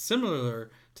is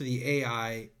similar to the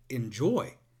AI in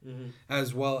Joy.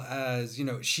 As well as,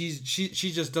 she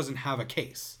just doesn't have a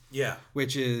case. Yeah.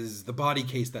 Which is the body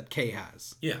case that Kay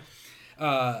has. Yeah.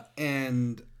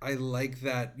 And I like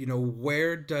that,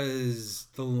 where does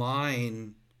the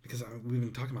line, because we've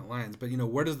been talking about lines, but,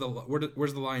 where's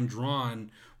the line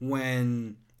drawn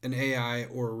when an AI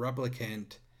or a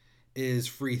replicant is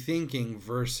free thinking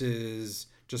versus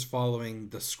just following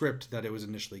the script that it was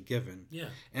initially given? Yeah.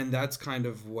 And that's kind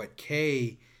of what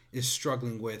Kay is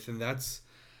struggling with, and that's,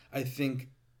 I think,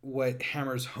 what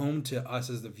hammers home to us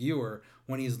as the viewer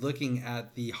when he's looking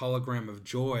at the hologram of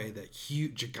Joy, that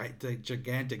huge,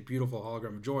 gigantic, beautiful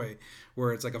hologram of Joy,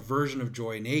 where it's like a version of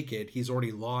Joy naked. He's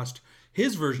already lost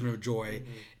his version of Joy,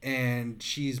 and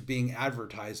she's being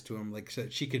advertised to him like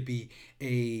she could be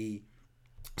a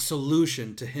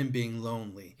solution to him being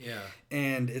lonely. Yeah.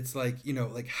 And it's like,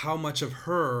 like how much of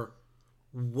her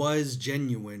was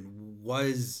genuine,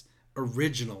 was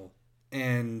original,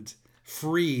 and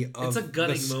free of... It's a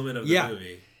gutting moment of the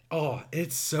movie. Oh,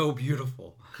 it's so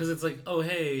beautiful. Because it's like, oh,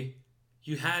 hey,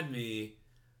 you had me,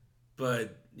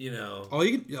 but, all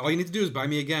you need to do is buy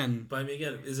me again. Buy me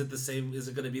again. Is it the same? Is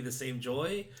it going to be the same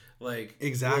joy? Like,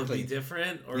 exactly. Will it be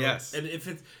different? Or, yes. And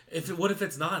what if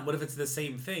it's not? What if it's the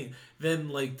same thing? Then,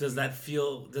 like, does that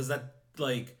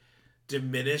like,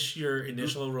 diminish your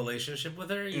initial relationship with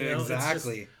her? Exactly. It's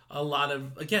just a lot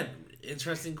of, again,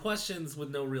 interesting questions with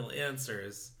no real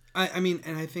answers. I mean,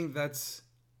 and I think that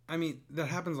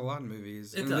happens a lot in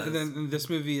movies. It does. And then this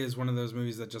movie is one of those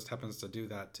movies that just happens to do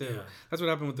that, too. Yeah. That's what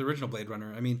happened with the original Blade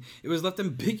Runner. I mean, it was left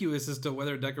ambiguous as to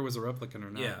whether Deckard was a replicant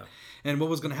or not. Yeah. And what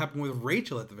was going to happen with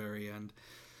Rachel at the very end.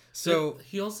 So...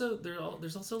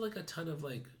 There's also, like, a ton of,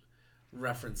 like,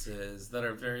 references that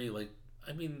are very, like,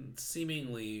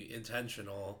 seemingly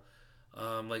intentional.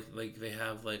 Like they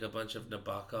have, like, a bunch of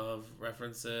Nabokov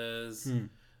references.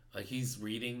 Like, he's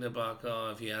reading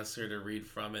Nabokov. He asks her to read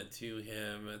from it to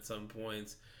him at some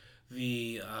points.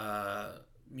 The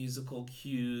musical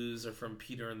cues are from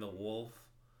Peter and the Wolf.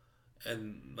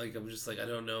 And, like, I'm just like, I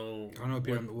don't know what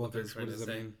Peter and the Wolf is. What does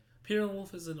that mean? Peter and the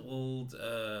Wolf is an old,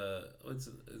 it's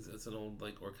an old,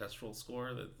 like, orchestral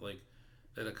score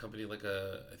that accompanied, like,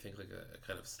 I think a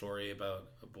kind of story about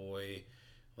a boy,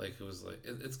 like, who was, like,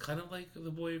 it's kind of like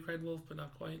The Boy Who Cried Wolf, but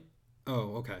not quite.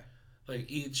 Oh, okay. Like,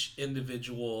 each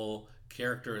individual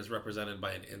character is represented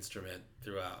by an instrument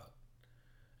throughout.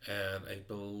 And I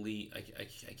believe... I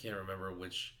can't remember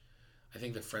which... I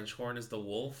think the French horn is the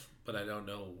wolf, but I don't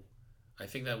know... I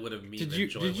think that would have mean Did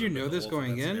you know this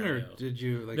going in, or did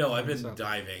you... like? No, I've been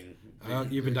diving.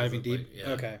 You've been diving deep? Like, yeah.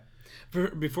 Okay.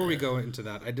 Before we go into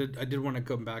that, I did want to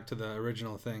come back to the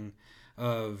original thing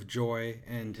of Joy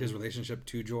and his relationship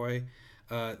to Joy.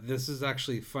 This is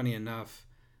actually, funny enough...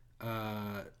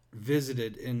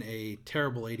 visited in a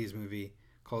terrible 80s movie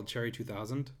called Cherry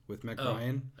 2000 with Meg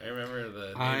Ryan. I remember the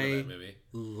name of that movie.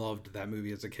 Loved that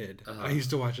movie as a kid. I used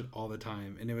to watch it all the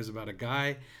time. And it was about a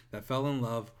guy that fell in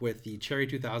love with the Cherry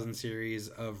 2000 series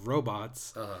of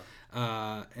robots.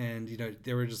 And,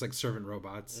 they were just like servant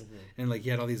robots. And like he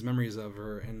had all these memories of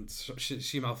her, and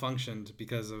she malfunctioned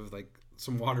because of like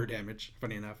some water damage,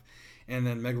 funny enough. And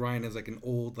then Meg Ryan is like an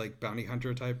old like bounty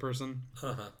hunter type person.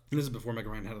 And this is before Meg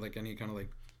Ryan had like any kind of like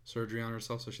surgery on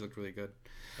herself, so she looked really good.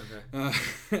 Okay.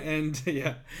 And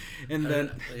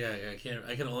then I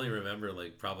can only remember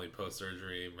like probably post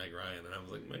surgery Meg Ryan, and I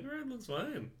was like, Meg Ryan looks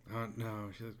fine.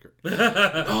 No, she looks great.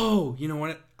 Oh, you know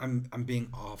what? I'm being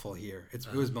awful here. It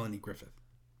was Melanie Griffith.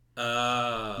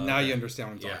 Now you understand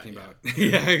what I'm talking about.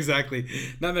 Yeah, exactly.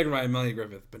 Not Meg Ryan, Melanie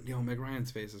Griffith. But Meg Ryan's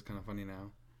face is kind of funny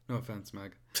now. No offense,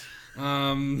 Meg.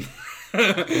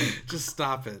 Just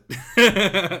stop it.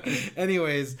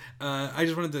 Anyways, I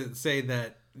just wanted to say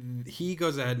that he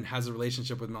goes ahead and has a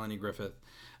relationship with Melanie Griffith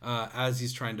as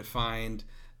he's trying to find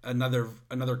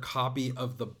another copy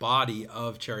of the body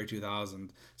of Cherry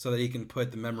 2000 so that he can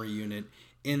put the memory unit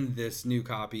in this new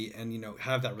copy and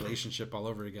have that relationship all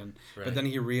over again. Right. But then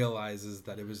he realizes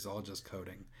that it was all just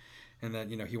coding and that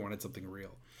he wanted something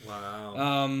real.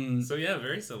 Wow. So yeah,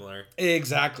 very similar.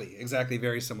 Exactly,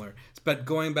 very similar. But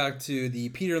going back to the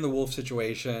Peter and the Wolf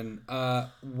situation, can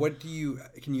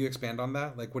you expand on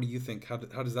that? Like, what do you think? How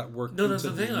does that work? No, that's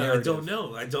into the thing. narrative?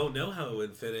 I don't know how it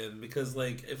would fit in because,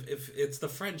 like, if it's the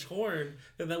French horn,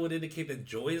 then that would indicate that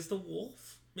Joy is the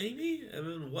wolf, maybe. And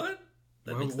then what?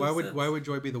 That makes no sense. Why would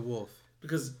Joy be the wolf?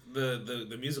 Because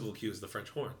the musical cue is the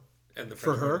French horn and the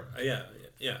For French her? horn.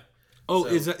 Yeah. Oh,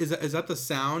 So, is that the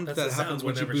sound that's that the happens sound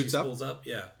when she whenever boots up? pulls up?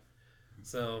 Yeah.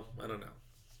 So I don't know.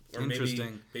 Or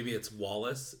Interesting. Maybe it's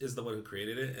Wallace is the one who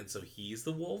created it, and so he's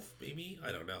the wolf. Maybe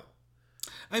I don't know.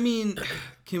 I mean,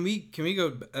 can we go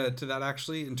to that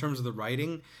actually in terms of the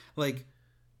writing? Like,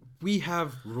 we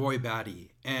have Roy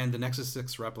Batty and the Nexus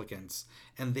 6 replicants,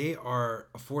 and they are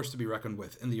a force to be reckoned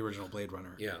with in the original Blade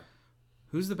Runner. Yeah.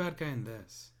 Who's the bad guy in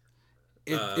this?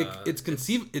 It's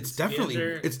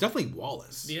definitely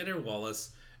Wallace. Deanna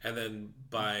Wallace, and then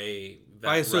by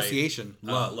association,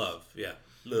 Love.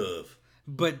 Love.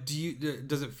 But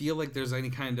does it feel like there's any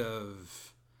kind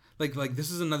of like this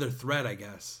is another thread, I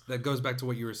guess, that goes back to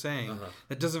what you were saying.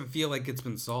 That doesn't feel like it's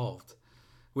been solved,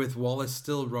 with Wallace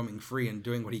still roaming free and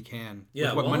doing what he can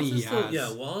with what money he has.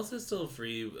 Yeah, Wallace is still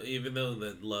free, even though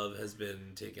that Love has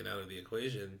been taken out of the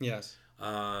equation. Yes.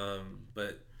 Yeah,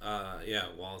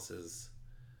 Wallace is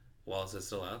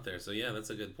still out there. So yeah,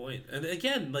 that's a good point. And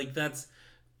again, like that's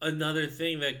another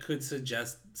thing that could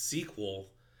suggest sequel.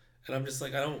 And I'm just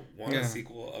like, I don't want a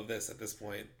sequel of this at this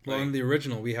point. Well, in the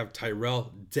original, we have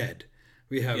Tyrell dead.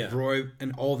 We have Roy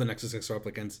and all the Nexus 6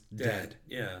 replicants dead.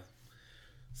 Yeah.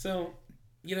 So,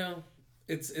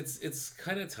 it's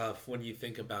kind of tough when you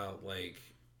think about like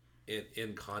it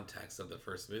in context of the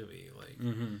first movie. Like,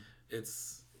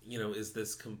 it's is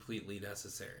this completely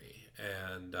necessary?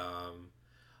 And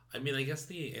I mean, I guess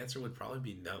the answer would probably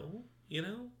be no.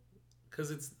 Because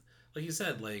it's like you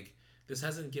said, like this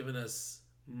hasn't given us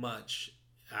much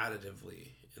additively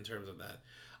in terms of that.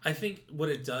 I think what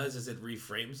it does is it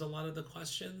reframes a lot of the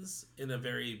questions in a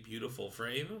very beautiful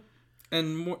frame.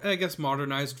 And more, I guess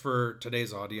modernized for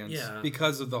today's audience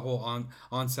because of the whole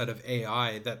onset of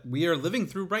AI that we are living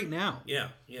through right now. Yeah.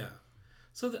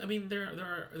 So I mean, there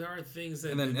are things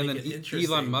that and then it interesting.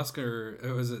 Elon Musk or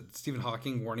was it Stephen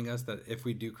Hawking warning us that if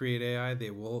we do create AI,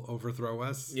 they will overthrow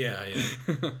us. Yeah.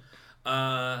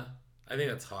 I think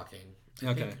that's Hawking.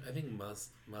 I think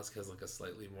Musk has like a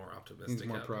slightly more optimistic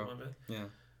outcome of it. Yeah.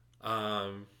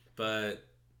 But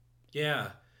yeah,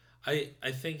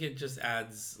 I think it just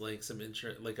adds like some an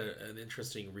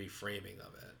interesting reframing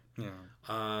of it.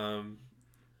 Yeah.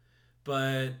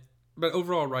 But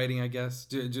overall writing, I guess.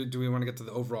 Do we want to get to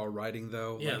the overall writing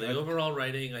though? Yeah, overall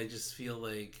writing, I just feel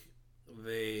like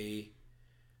they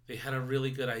had a really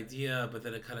good idea, but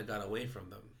then it kind of got away from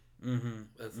them.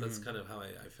 That's kind of how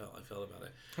I felt about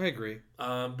it. I agree.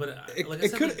 But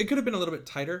it could have been a little bit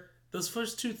tighter. Those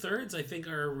first 2/3, I think,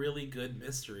 are a really good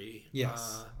mystery.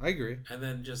 Yes, I agree. And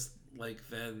then just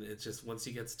then it's just once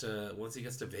he gets to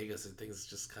Vegas, and things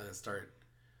just kind of start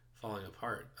falling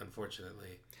apart.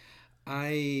 Unfortunately,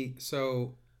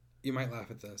 so you might laugh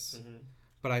at this,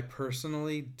 but I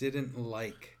personally didn't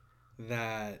like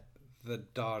that the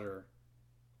daughter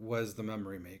was the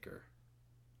memory maker.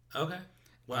 Okay.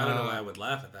 Well, I don't know why I would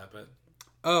laugh at that,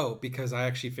 but because I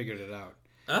actually figured it out.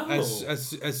 Oh,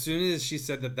 as soon as she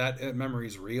said that memory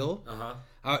is real,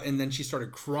 and then she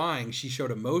started crying, she showed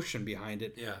emotion behind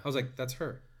it. Yeah, I was like, "That's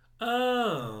her."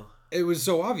 Oh, it was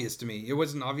so obvious to me. It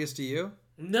wasn't obvious to you?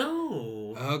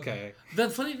 No. Okay. The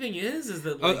funny thing is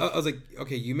that I was like,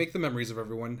 okay, you make the memories of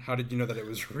everyone. How did you know that it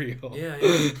was real? Yeah.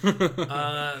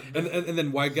 And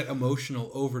then why get emotional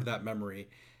over that memory?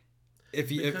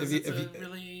 Because it's a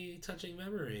really touching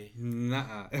memory.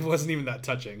 Nah, it wasn't even that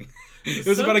touching. It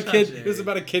was about a kid. It was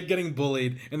about a kid getting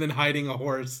bullied and then hiding a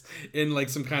horse in like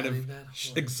some kind of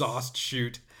exhaust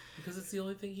chute. Because it's the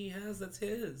only thing he has that's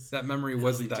his. That memory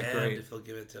wasn't that great. If he'll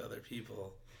give it to other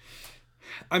people.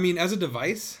 I mean, as a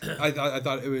device, I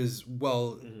thought it was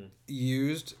well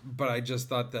used, but I just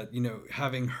thought that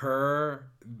having her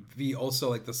be also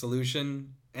like the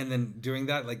solution. And then doing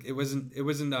that, like it was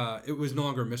no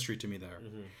longer a mystery to me there,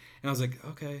 and I was like,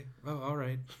 okay, oh, all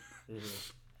right.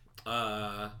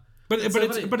 But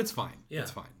it's fine. Yeah.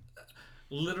 It's fine.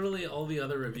 Literally, all the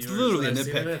other reviewers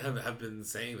have been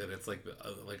saying that it's like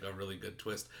a really good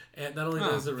twist, and not only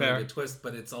is it a really good twist,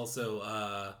 but it's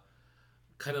also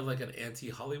kind of like an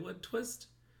anti-Hollywood twist,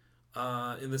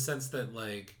 in the sense that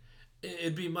like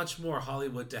it'd be much more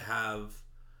Hollywood to have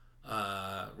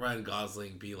Ryan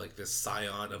Gosling be like this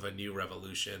scion of a new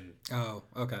revolution, Oh,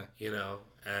 okay. you know,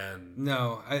 and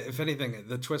No, if anything,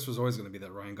 the twist was always going to be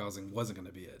that Ryan Gosling wasn't going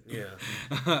to be it. yeah.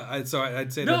 I'd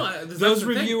say No, that that's those the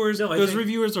thing. reviewers, No, I those think-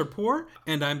 reviewers are poor,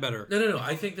 and I'm better. No.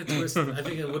 I think the twist. I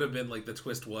think it would have been like the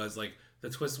twist was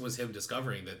him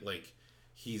discovering that like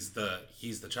he's the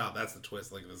child. That's the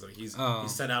twist. Like he's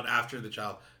sent out after the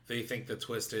child. They think the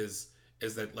twist is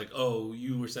that like, oh,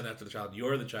 you were sent after the child,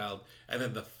 you're the child, and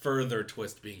then the further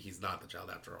twist being he's not the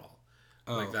child after all.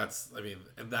 Like that's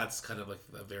and that's kind of like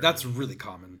a very That's really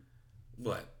common.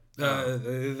 what.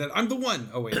 That I'm the one.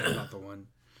 Oh wait, I'm not the one.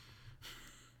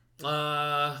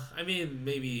 I mean,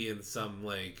 maybe in some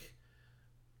like,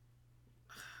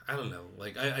 I don't know.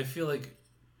 Like, I feel like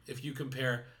if you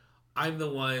compare I'm the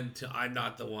one to I'm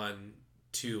not the one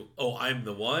to, oh, I'm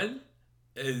the one,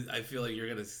 I feel like you're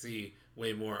going to see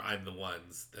way more I'm the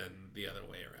ones than the other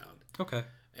way around. Okay.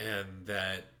 And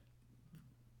that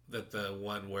the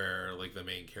one where like the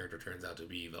main character turns out to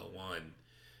be the one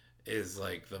is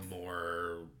like the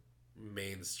more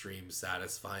mainstream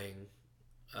satisfying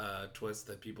twist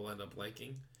that people end up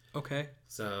liking. Okay.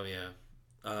 So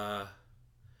yeah.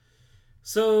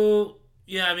 So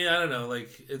yeah, I mean, I don't know, like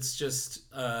it's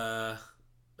just a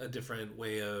different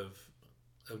way of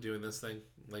doing this thing.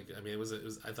 Like, I mean, it was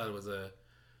I thought it was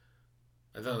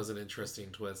an interesting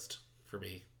twist for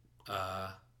me.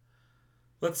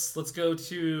 Let's go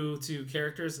to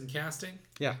characters and casting.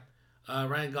 Yeah.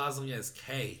 Ryan Gosling as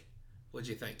K. What'd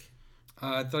you think?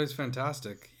 I thought he was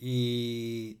fantastic.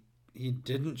 He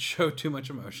didn't show too much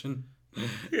emotion.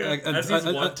 Yeah, as he's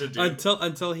wont to do.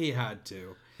 Until he had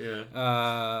to.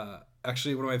 Yeah.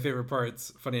 Actually, one of my favorite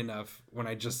parts, funny enough, when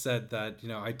I just said that,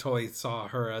 I totally saw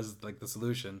her as like the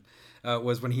solution,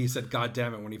 was when he said "God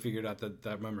damn it" when he figured out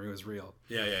that memory was real.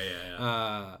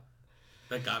 Yeah.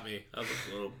 That got me. I was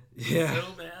like, whoa, Yeah. so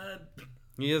mad.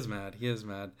 He is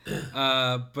mad.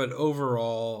 But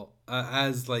overall,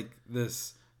 as like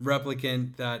this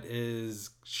replicant that is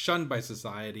shunned by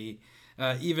society,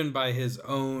 even by his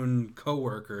own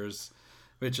coworkers,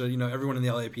 which are, everyone in the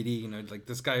LAPD, like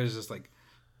this guy is just like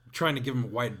trying to give him a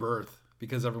wide berth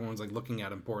because everyone's like looking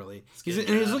at him poorly. He's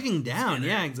looking down. Skinner.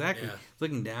 Yeah, exactly. Yeah. He's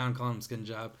looking down, calling him skin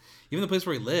job. Even the place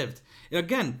where he lived.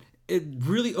 Again, it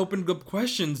really opened up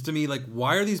questions to me, like,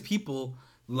 why are these people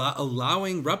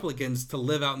allowing replicants to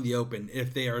live out in the open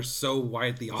if they are so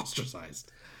widely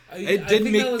ostracized? I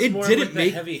think that was more like the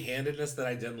heavy-handedness that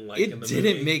I didn't like in the movie. It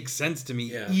didn't make sense to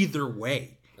me either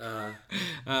way.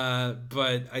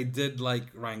 But I did like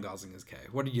Ryan Gosling as K.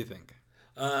 What do you think?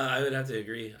 I would have to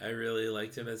agree. I really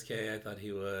liked him as K. I thought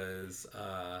he was...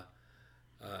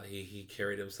 he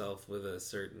carried himself with a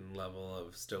certain level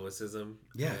of stoicism.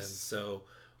 Yes. And so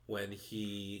when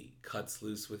he cuts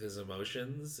loose with his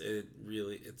emotions,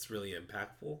 it's really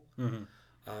impactful.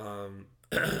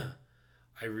 Mm-hmm.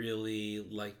 I really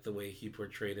liked the way he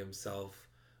portrayed himself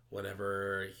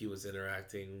whenever he was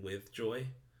interacting with Joy,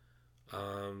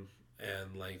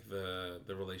 and like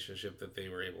the relationship that they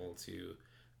were able to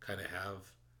kind of have.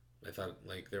 I thought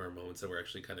like there were moments that were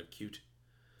actually kind of cute.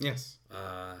 Yes.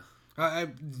 I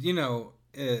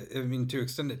mean, to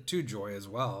extend it to Joy as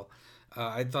well,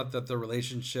 I thought that the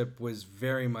relationship was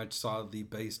very much solidly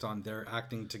based on their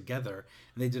acting together,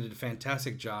 and they did a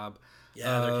fantastic job.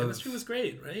 Yeah, their chemistry was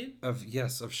great, right? Of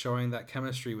showing that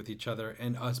chemistry with each other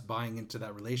and us buying into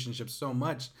that relationship so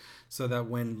much, so that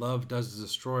when love does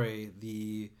destroy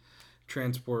the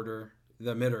transporter,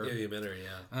 the emitter, Yeah, the emitter,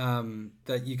 yeah.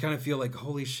 that you kind of feel like,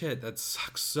 holy shit, that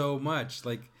sucks so much.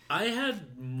 Like, I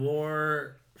had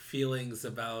more feelings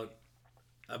about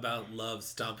love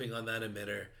stomping on that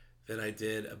emitter than I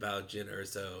did about Jyn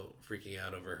Erso freaking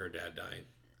out over her dad dying.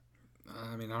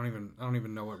 I mean, I don't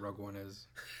even know what Rogue One is.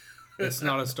 It's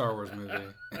not a Star Wars movie.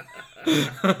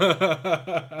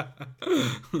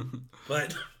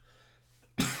 But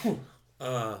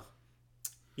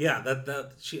yeah,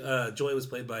 Joy was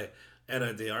played by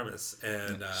Ana de Armas,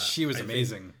 and she was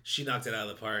amazing. She knocked it out of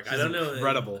the park. She's I don't know,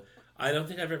 incredible. I don't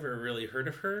think I've ever really heard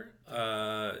of her.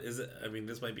 I mean,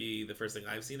 this might be the first thing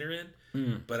I've seen her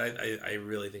in, but I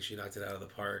really think she knocked it out of the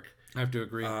park. I have to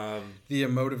agree. The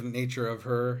emotive nature of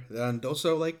her, and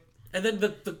also like, and then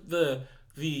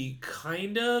the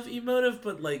kind of emotive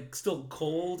but like still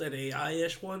cold and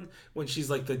AI-ish one when she's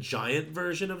like the giant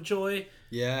version of Joy.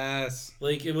 yes,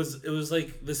 Like it was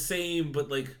like the same but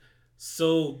like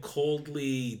so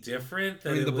coldly different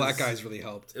that the black eyes really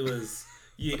helped. It was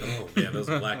oh man, those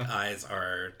black eyes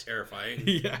are terrifying.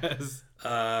 Yes.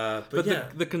 But yeah.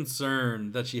 the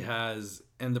concern that she has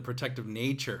and the protective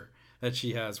nature that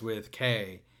she has with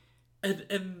Kay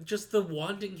and just the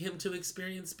wanting him to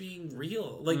experience being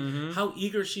real, like how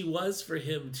eager she was for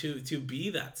him to be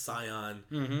that scion,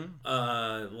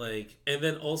 like, and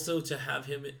then also to have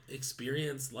him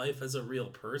experience life as a real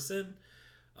person,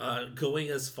 going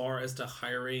as far as to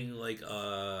hiring like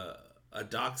a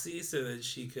doxy so that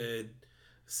she could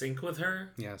sync with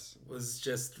her. Yes. Was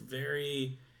just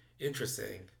very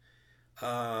interesting.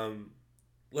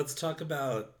 Let's talk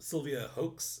about Sylvia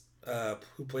Hoeks,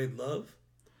 who played Love.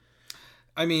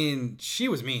 I mean, she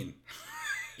was mean.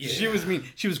 Yeah. She was mean.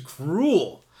 She was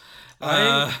cruel.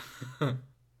 I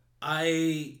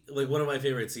like, one of my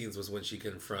favorite scenes was when she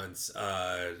confronts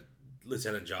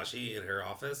Lieutenant Joshi in her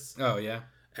office, Oh yeah.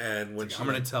 and when I'm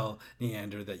gonna tell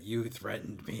Neander that you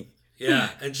threatened me.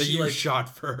 yeah, and That she you like shot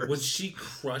first. when she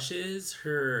crushes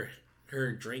her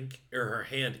drink, or her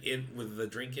hand in with the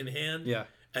drink in hand, Yeah.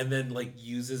 and then like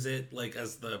uses it like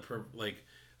as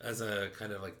as a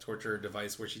kind of like torture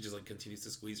device where she just like continues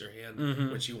to squeeze her hand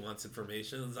when she wants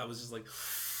information. I was just like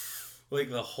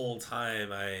the whole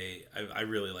time I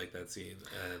really like that scene.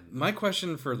 And My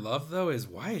question for Love though is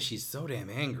why is she so damn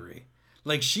angry?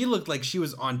 Like she looked like she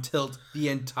was on tilt the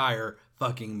entire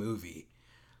fucking movie.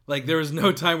 Like there was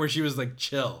no time where she was like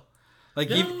chill. Like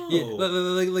No.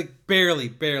 like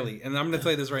barely. And I'm gonna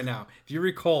tell you this right now. If you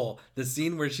recall the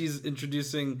scene where she's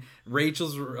introducing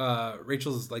Rachel's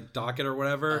like docket or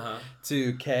whatever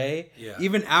to Kay, Yeah.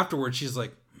 even afterwards she's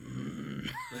like.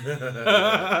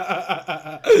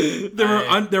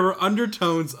 There were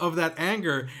undertones of that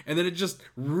anger, and then it just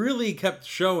really kept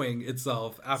showing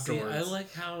itself afterwards. See, I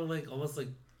like how like almost like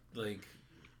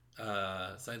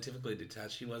scientifically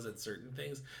detached she was at certain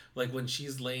things. Like when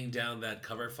she's laying down that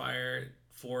cover fire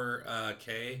for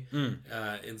Kay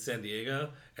in San Diego,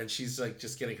 and she's like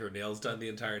just getting her nails done the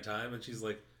entire time, and she's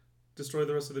like, destroy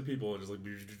the rest of the people, and just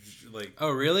like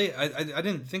Oh really? I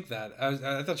didn't think that.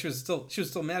 I thought she was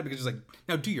still mad because she's like,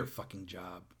 now do your fucking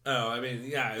job. Oh, I mean,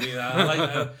 yeah,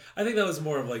 I think that was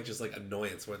more of like just like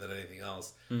annoyance more than anything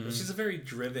else. But she's a very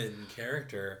driven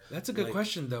character. That's a good Like,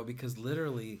 question though, because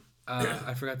literally,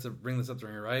 I forgot to bring this up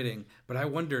during your writing, but I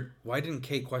wondered why didn't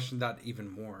Kay question that even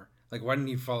more? Like, why didn't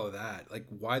he follow that? Like,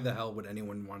 why the hell would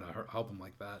anyone want to help him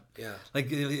like that? Yeah. Like,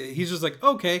 he's just like,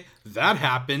 okay, that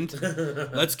happened.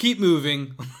 Let's keep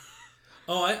moving.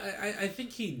 Oh, I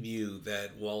think he knew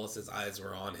that Wallace's eyes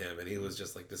were on him, and he was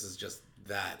just like, this is just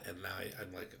that, and now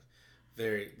I'm like,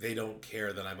 they don't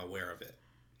care that I'm aware of it,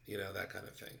 that kind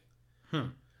of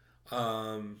thing.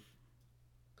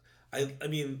 I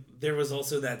mean, there was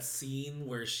also that scene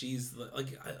where she's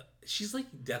like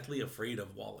deathly afraid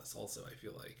of Wallace. Also, I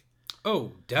feel like.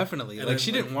 Oh, definitely. And Like, then,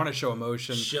 she didn't want to show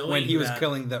emotion showing when he was that-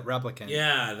 killing that replicant.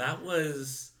 Yeah, I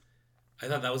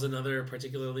thought that was another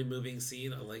particularly moving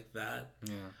scene. I like that.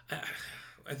 Yeah.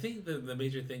 I think the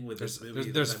major thing with this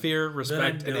movie, There's fear, that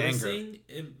respect, I'm and anger. noticing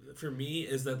for me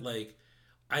is that like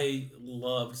I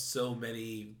loved so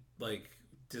many like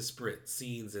disparate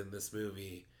scenes in this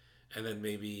movie, and then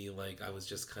maybe like I was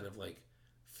just kind of like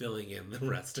filling in the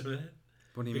rest of it.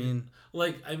 What do you mean?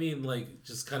 Like, I mean, like,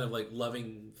 just kind of like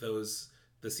loving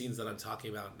the scenes that I'm talking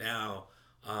about now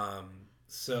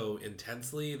so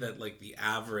intensely that like the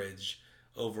average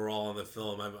overall in the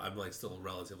film, I'm like still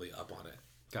relatively up on it.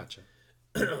 Gotcha.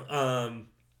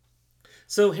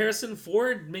 So Harrison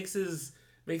Ford makes his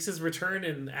return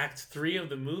in Act 3 of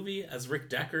the movie as Rick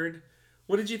Deckard.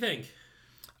 What did you think?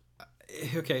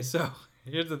 Okay, so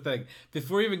here's the thing.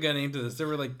 Before even getting into this, there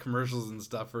were like commercials and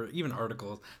stuff, or even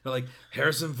articles. They're like,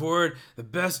 Harrison Ford, the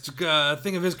best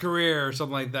thing of his career, or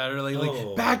something like that, or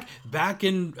like back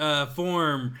in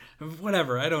form,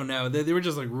 whatever. I don't know. They were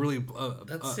just like really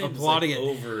applauding like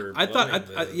it. I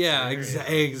thought, yeah,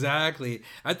 exactly.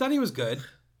 I thought he was good.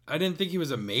 I didn't think he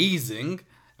was amazing.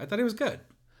 I thought he was good.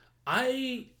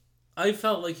 I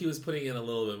felt like he was putting in a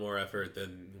little bit more effort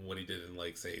than what he did in,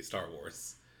 like, say, Star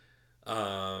Wars.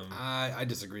 I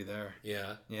disagree there.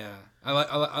 Yeah.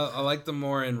 I like them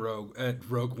more in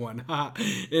Rogue One,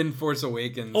 in Force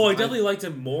Awakens. Oh, I definitely liked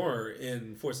him more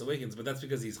in Force Awakens, but that's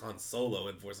because he's Han Solo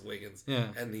in Force Awakens. Yeah.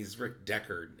 And he's Rick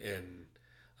Deckard in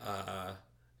I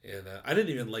didn't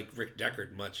even like Rick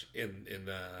Deckard much in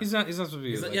He's not supposed to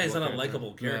be. he's not a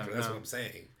likable character. Yeah, That's no. what I'm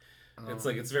saying. It's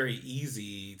like it's very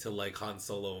easy to like Han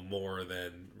Solo more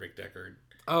than Rick Deckard.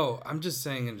 Oh, I'm just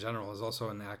saying in general is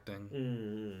also in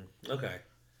acting. Okay.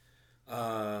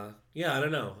 Yeah, I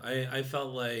don't know. I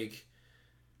felt like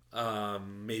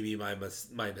maybe my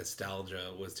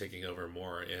nostalgia was taking over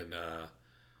more in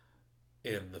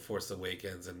The Force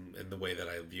Awakens and in the way that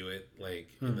I view it, like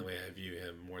in the way I view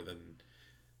him more than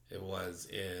it was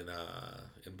in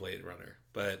Blade Runner.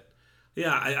 But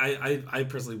Yeah, I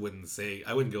personally wouldn't say,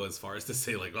 I wouldn't go as far as to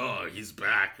say like, oh, he's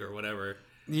back or whatever.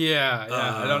 Yeah.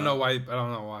 I don't know why. I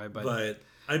don't know why, But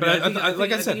I mean, but I think,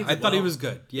 like I think said, he I did thought he well. was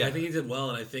good. Yeah. I think he did well,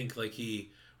 and I think like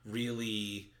he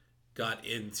really got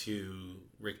into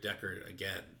Rick Deckard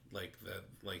again, like that,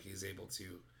 like he's able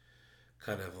to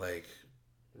kind of like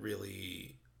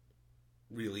really,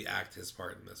 really act his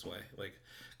part in this way, like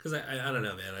because I don't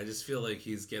know, man, I just feel like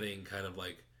he's getting kind of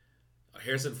like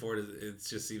Harrison Ford is, it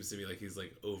just seems to me like he's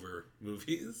like over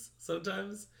movies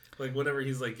sometimes. Like whenever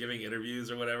he's like giving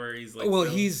interviews or whatever, he's like Well,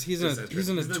 so he's a He's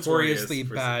notoriously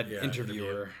for- bad yeah,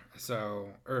 interviewer. So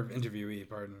or interviewee,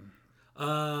 pardon.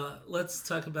 Let's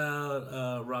talk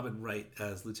about Robin Wright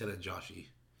as Lieutenant Joshi.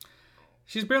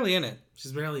 She's barely in it,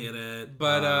 She's barely in it,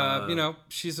 but you know,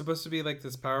 she's supposed to be like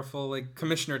this powerful like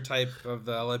commissioner type of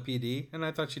the LAPD, and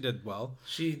I thought she did well.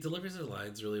 she delivers her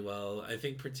lines really well. I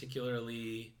think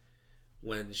particularly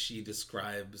when she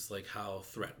describes like how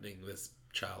threatening this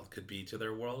child could be to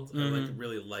their world. I like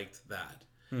really liked that.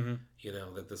 Mm-hmm. You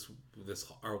know, that this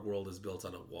our world is built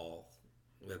on a wall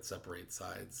that separates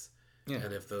sides. Yeah.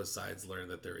 And if those sides learn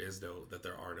that there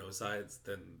are no sides,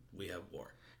 then we have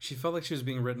war. She felt like she was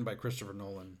being written by Christopher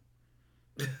Nolan.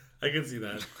 I can see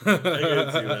that. I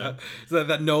can see that. So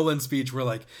that Nolan speech where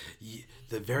like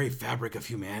the very fabric of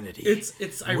humanity. It's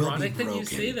will ironic be that you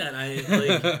broken. say that.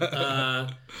 I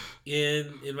like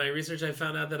in my research, I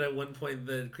found out that at one point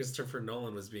that Christopher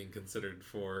Nolan was being considered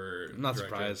for. I'm not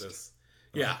director of surprised. this.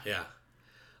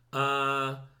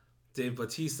 Yeah. Dave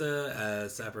Bautista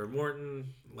as Sapper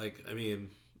Morton. Like, I mean,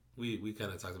 we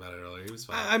kind of talked about it earlier. He was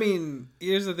fine. I mean,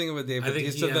 here's the thing about Dave I think he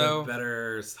Bautista had though. a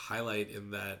better highlight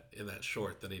in that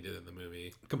short than he did in the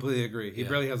movie. Completely agree. He Yeah.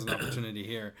 barely has an opportunity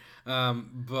here.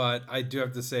 But I do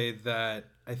have to say that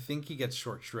I think he gets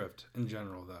short shrift in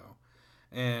general, though.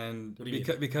 And What do you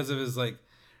mean? because of his like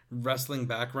wrestling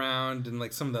background and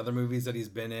like some of the other movies that he's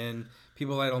been in,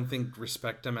 people I don't think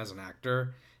respect him as an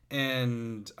actor.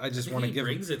 And I just want to give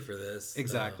brings it for this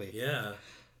Exactly. Yeah.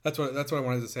 That's what I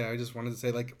wanted to say. I just wanted to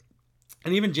say like,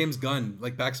 and even James Gunn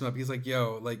like backs him up. He's like,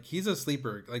 yo, like he's a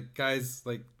sleeper. Like guys,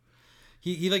 like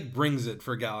he like brings it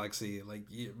for Galaxy. Like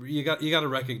you got to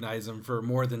recognize him for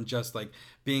more than just like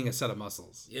being a set of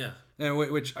muscles. Yeah. And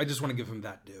which I just want to give him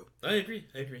that due. I agree.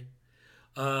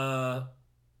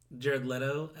 Jared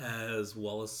Leto as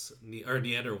Wallace or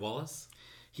Neander Wallace.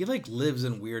 He like lives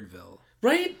in Weirdville.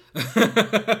 Right?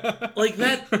 Like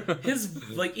that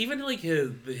his like even like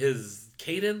his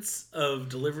cadence of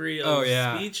delivery of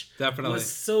speech definitely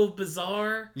was so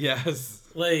bizarre. Yes.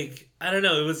 Like I don't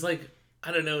know, it was like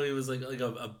it was like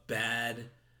a bad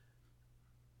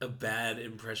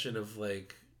impression of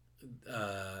like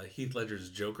Heath Ledger's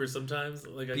Joker sometimes.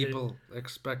 Like People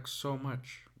expect so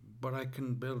much, but I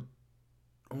can build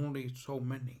only so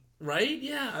many. Right?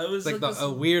 Yeah, I was Like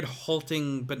a weird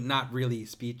halting but not really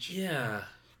speech. Yeah.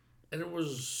 And it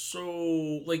was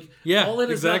so like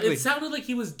exactly. It sounded like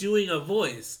he was doing a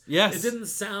voice. Yes. It didn't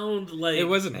sound like It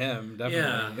wasn't him, definitely.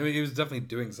 Yeah. I mean, he was definitely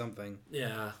doing something.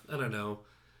 Yeah, I don't know.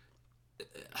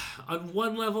 On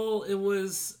one level it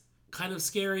was kind of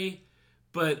scary,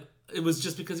 but it was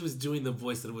just because he was doing the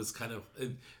voice that it was kind of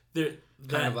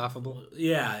Kind of laughable.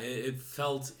 Yeah, it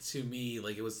felt to me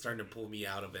like it was starting to pull me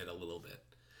out of it a little bit.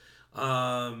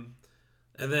 And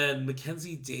then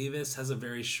Mackenzie Davis has a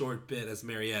very short bit as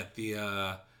Mariette, the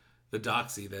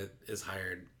doxy that is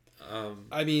hired.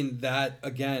 I mean, that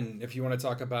again, if you want to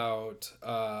talk about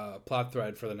plot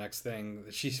thread for the next thing,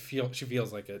 she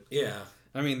feels like it. Yeah.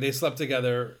 I mean, they slept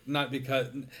together not because,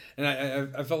 and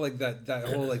I felt like that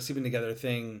whole like sleeping together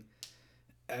thing.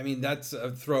 I mean, that's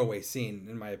a throwaway scene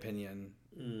in my opinion.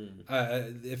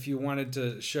 If you wanted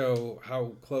to show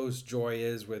how close Joy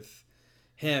is with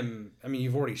him, I mean,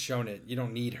 you've already shown it. You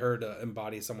don't need her to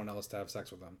embody someone else to have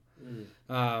sex with them.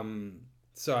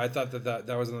 So I thought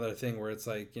that was another thing where it's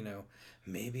like, you know,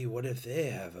 maybe what if they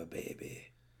have a baby?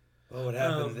 What would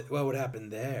happen? What would happen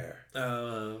there?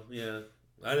 Yeah.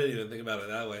 I didn't even think about it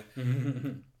that way.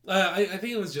 I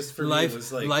think it was just for me. It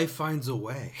was like life finds a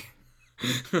way.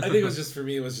 I think it was just for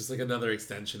me. It was just like another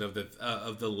extension of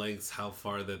the lengths, how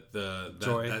far that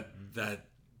that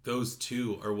those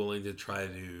two are willing to try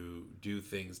to do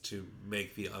things to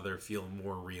make the other feel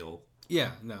more real.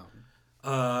 Yeah. No.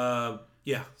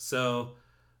 Yeah. So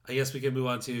I guess we can move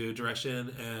on to direction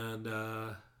and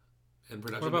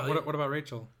production. What about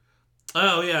Rachel?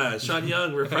 Oh yeah, Sean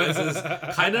Young reprises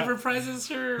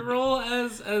her role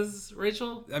as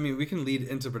Rachel. I mean, we can lead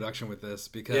into production with this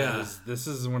because this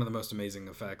is one of the most amazing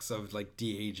effects of like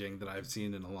de-aging that I've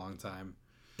seen in a long time.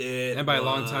 And by a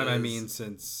long time, I mean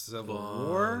since Civil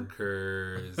War.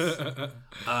 Bonkers.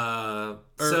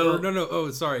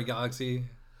 Sorry, Galaxy.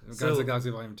 Guardians of the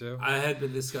Galaxy Volume 2. I had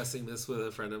been discussing this with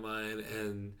a friend of mine,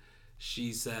 and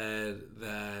she said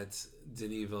that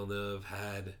Denis Villeneuve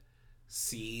had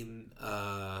seen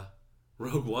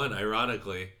Rogue One,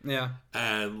 ironically. Yeah.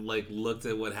 And like looked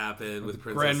at what happened with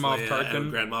Princess Grand Moff Leia Tarkin.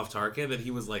 and Grand Moff Tarkin, and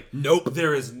he was like, Nope.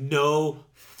 There is no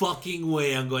fucking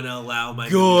way I'm going to allow my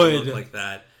Good. movie to look like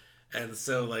that. And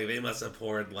so, like, they must have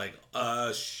poured, like,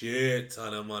 a shit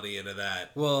ton of money into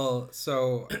that. Well,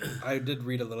 so I did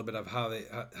read a little bit of how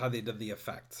they did the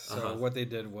effect. So what they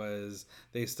did was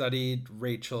they studied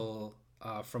Rachel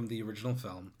from the original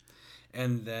film,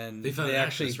 and then They found they an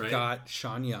actually actress, right? got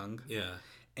Sean Young Yeah.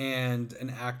 and an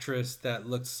actress that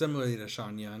looked similarly to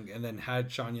Sean Young, and then had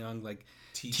Sean Young like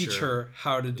Teach teach her her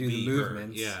how to do the be her.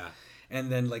 movements. Yeah. And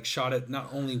then like shot it not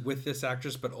only with this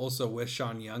actress but also with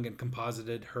Sean Young and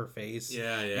composited her face.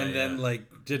 Yeah. And then like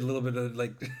did a little bit of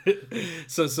like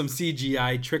some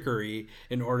CGI trickery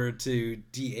in order to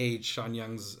de-age Sean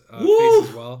Young's face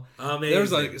as well. Amazing. There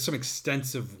was like some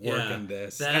extensive work in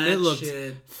this, and it looked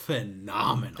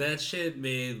phenomenal. That shit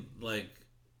made like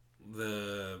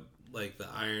the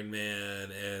Iron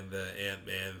Man and the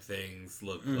Ant-Man things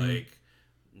look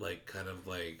like kind of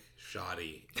like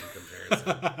shoddy in comparison.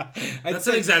 That's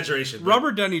an exaggeration.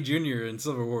 Robert Downey Jr. in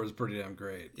Civil War was pretty damn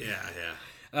great. Yeah.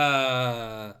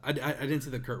 I didn't see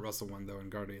the Kurt Russell one though in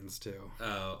Guardians 2.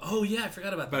 Oh yeah, I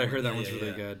forgot about that. But I heard that one's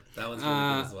really good. That one's really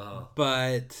good as well.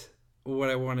 But what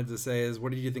I wanted to say is,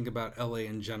 what did you think about LA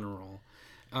in general?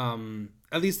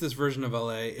 At least this version of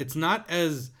LA, it's not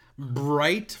as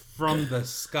bright from the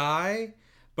sky.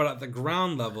 But at the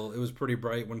ground level, it was pretty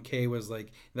bright when Kay was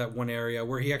like that one area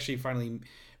where he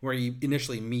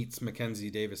initially meets Mackenzie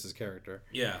Davis's character.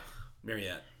 Yeah,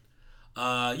 Mariette.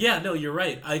 No, you're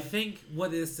right. I think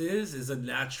what this is a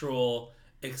natural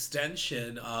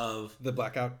extension of The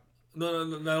blackout. no,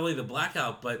 not only the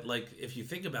blackout, but like if you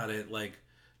think about it, like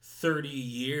 30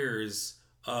 years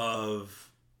of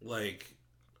like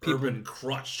urban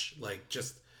crush, like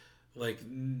just like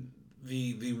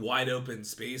the wide open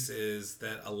spaces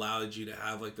that allowed you to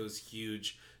have like those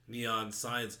huge neon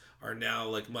signs are now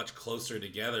like much closer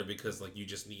together because like you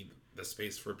just need the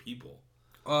space for people.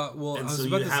 Well, And I was so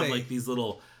about you to have say, like these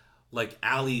little like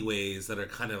alleyways that are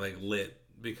kind of like lit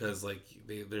because like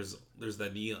there's the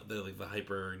neon, the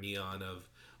hyper neon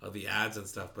of the ads and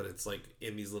stuff, but it's like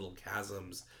in these little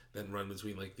chasms that run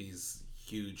between like these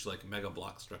huge like mega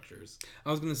block structures.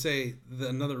 I was going to say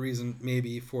another reason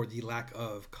maybe for the lack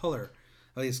of color,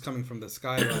 at least coming from the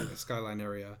skyline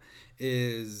area,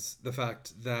 is the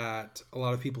fact that a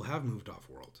lot of people have moved off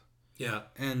world. Yeah,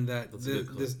 and that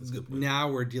now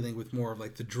we're dealing with more of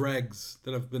like the dregs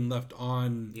that have been left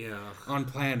on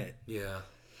planet. Yeah.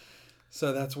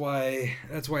 So that's why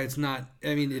it's not.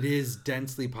 I mean, it is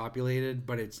densely populated,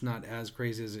 but it's not as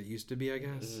crazy as it used to be, I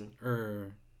guess. Mm-hmm.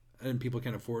 And people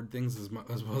can't afford things as well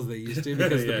as they used to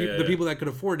because the people that could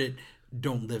afford it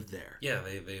don't live there. Yeah,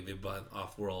 they bought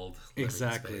off-world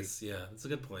exactly. Space. Yeah, that's a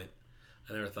good point.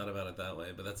 I never thought about it that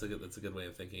way, but that's a good way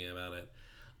of thinking about it.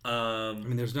 I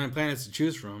mean, there's 9 planets to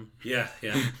choose from. Yeah.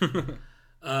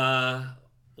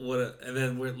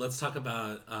 Let's talk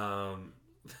about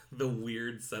the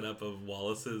weird setup of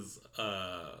Wallace's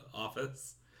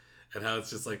office and how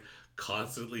it's just like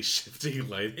constantly shifting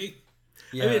lighting.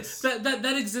 Yes. I mean,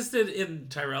 that existed in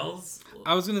Tyrell's.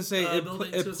 I was gonna say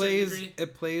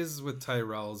it plays with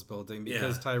Tyrell's building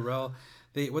because Tyrell.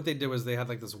 What they did was they had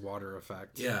like this water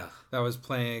effect. Yeah. That was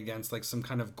playing against like some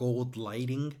kind of gold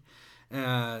lighting.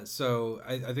 So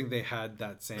I think they had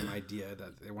that same idea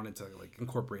that they wanted to like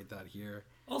incorporate that here.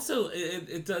 Also,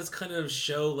 it does kind of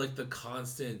show like the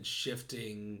constant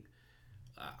shifting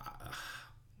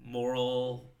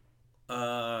moral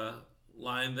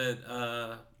line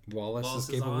that Wallace is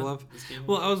capable of.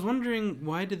 Well, I was wondering,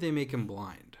 why did they make him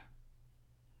blind?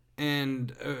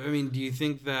 And I mean, do you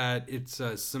think that it's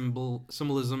a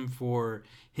symbolism for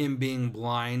him being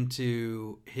blind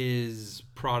to his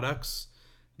products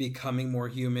becoming more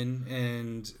human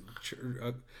and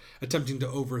attempting to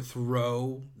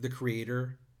overthrow the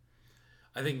creator?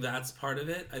 I think that's part of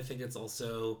it. I think it's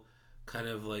also kind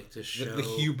of like to show the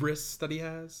hubris that he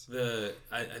has.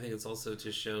 I think it's also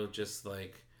to show just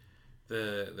like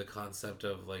the concept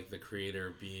of like the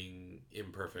creator being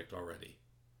imperfect already.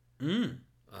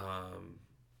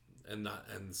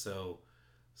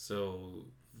 So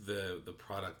the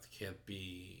product can't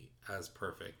be as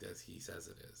perfect as he says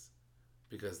it is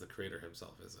because the creator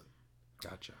himself isn't.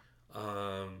 Gotcha.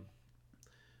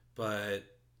 But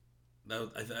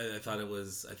I thought it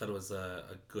was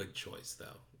a good choice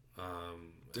though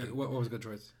And What was a good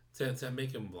choice? to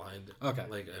make him blind. Okay.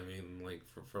 Like, I mean, like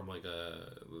from like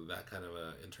that kind of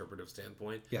a interpretive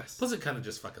standpoint. Yes. Plus, it kind of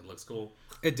just fucking looks cool.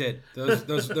 It did.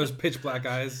 Those pitch black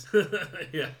eyes.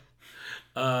 Yeah.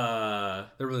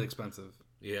 They're really expensive.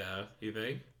 Yeah. You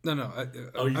think? No.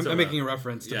 I'm making a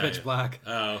reference to Pitch Black.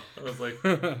 Oh, I was like,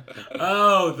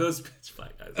 oh, those pitch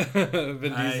black eyes. Vin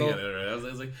Diesel. I get it. Right? I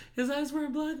was like, his eyes were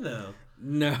black though.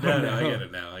 No.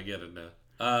 I get it now.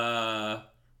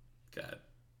 God,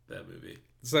 that movie.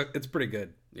 So it's pretty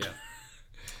good. Yeah.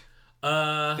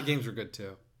 The games were good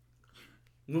too.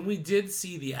 When we did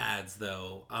see the ads,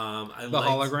 though, I The liked,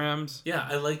 holograms. Yeah,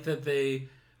 I like that they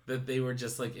were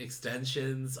just like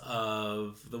extensions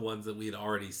of the ones that we had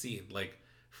already seen. Like,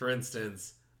 for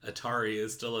instance, Atari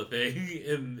is still a thing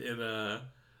in a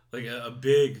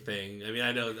big thing. I mean,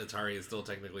 I know Atari is still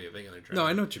technically a thing, and No,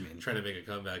 I know what you mean. Trying to make a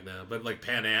comeback now, but like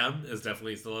Pan Am is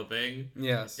definitely still a thing.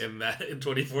 Yes. In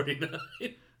 2049.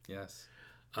 Yes.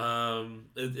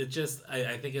 It just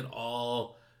I think it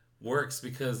all works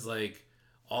because like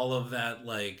all of that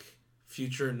like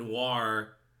future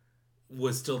noir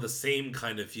was still the same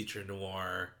kind of future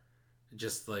noir,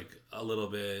 just like a little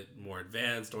bit more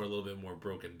advanced or a little bit more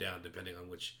broken down depending on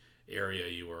which area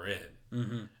you were in.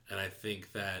 Mm-hmm. And I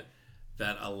think that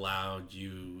allowed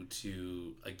you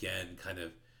to again kind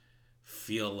of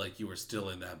feel like you were still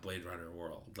in that Blade Runner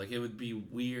world. Like, it would be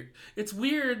weird. It's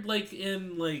weird like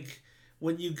in like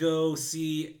when you go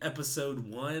see episode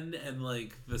 1 and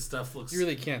like the stuff looks You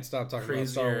really can't stop talking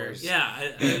crazier. about Star Wars.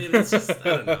 Yeah, I mean, it's just, I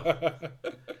don't know.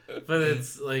 But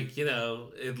it's like, you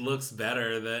know, it looks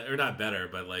better or not better,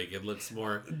 but like it looks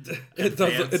more It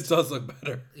does look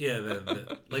better. Yeah,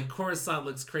 like Coruscant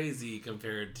looks crazy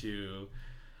compared to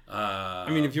I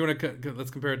mean, if you want to,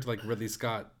 let's compare it to like Ridley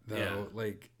Scott, though. Yeah.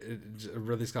 Like a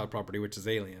Ridley Scott property, which is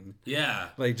Alien. Yeah.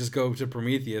 Like, just go to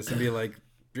Prometheus and be like,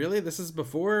 really? This is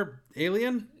before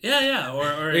Alien? Yeah.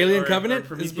 Or Alien Covenant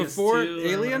or is Prometheus before 2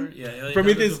 Alien? Yeah, Alien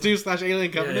Prometheus Covenant.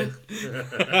 2/Alien Covenant?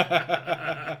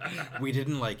 Yeah. We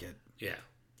didn't like it. Yeah.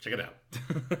 Check it out.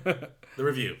 The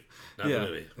review, not the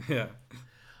movie. Yeah.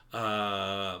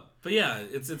 But yeah,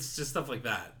 it's just stuff like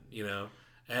that, you know?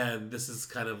 And this is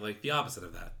kind of like the opposite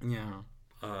of that. Yeah.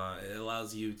 It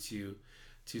allows you to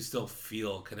still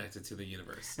feel connected to the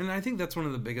universe. And I think that's one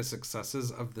of the biggest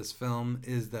successes of this film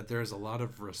is that there's a lot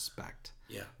of respect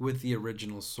with the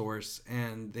original source,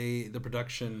 and the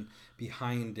production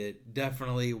behind it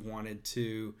definitely wanted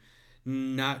to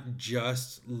not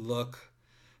just look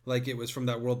like it was from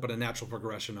that world, but a natural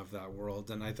progression of that world.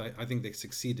 And I think they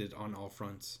succeeded on all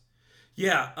fronts.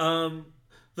 Yeah.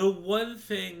 The one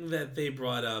thing that they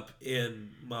brought up in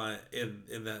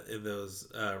those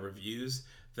reviews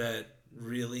that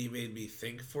really made me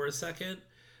think for a second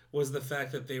was the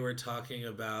fact that they were talking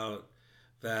about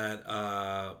that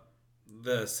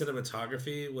the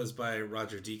cinematography was by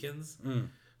Roger Deakins,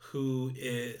 who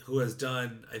has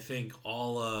done, I think,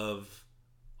 all of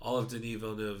Denis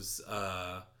Villeneuve's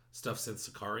stuff since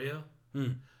Sicario,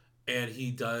 and he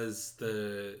does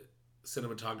the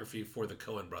cinematography for the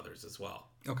Coen brothers as well.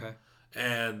 Okay.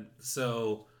 And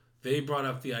so they brought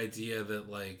up the idea that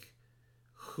like,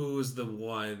 who's the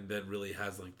one that really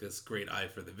has like this great eye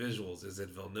for the visuals? Is it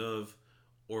Villeneuve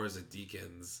or is it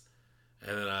Deakins?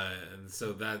 And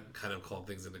so that kind of called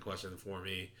things into question for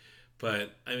me.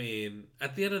 But I mean,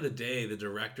 at the end of the day, the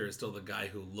director is still the guy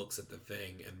who looks at the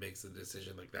thing and makes the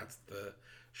decision. Like, that's the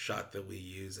shot that we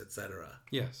use, etc.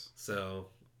 Yes. So,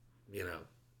 you know,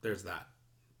 there's that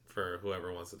for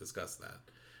whoever wants to discuss that.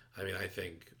 I mean, I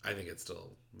think it's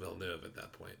still Villeneuve at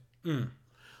that point.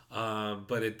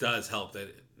 But it does help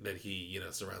that he, you know,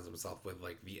 surrounds himself with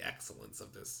like the excellence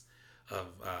of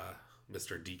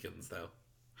Mr. Deakins, though.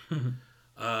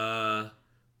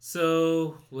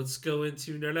 So let's go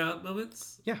into nerd out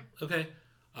moments. Yeah. Okay.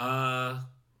 Do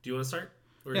you want to start,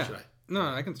 or should I? No,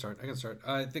 I can start.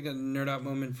 I think a nerd out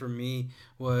moment for me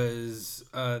was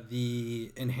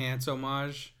the Enhance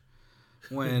homage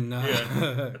when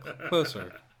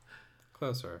closer.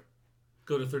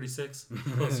 Go to 36.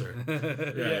 Closer.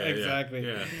 Exactly.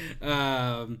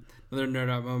 Yeah. Another nerd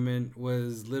out moment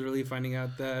was literally finding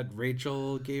out that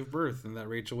Rachel gave birth and that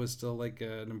Rachel was still like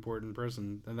an important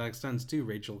person, and that extends to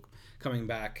Rachel coming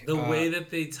back. The way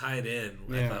that they tied in,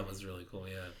 I thought was really cool.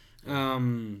 Yeah.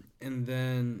 And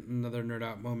then another nerd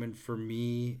out moment for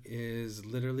me is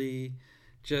literally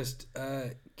just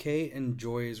Kay and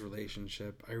Joy's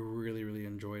relationship. I really, really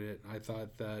enjoyed it. I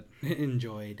thought that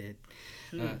enjoyed it.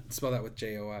 Spell that with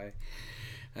Joy.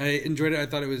 I enjoyed it. I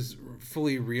thought it was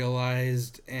fully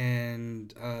realized, and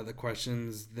the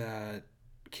questions that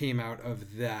came out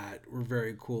of that were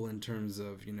very cool in terms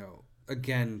of, you know,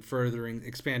 again,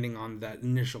 expanding on that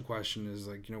initial question is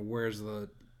like, where's the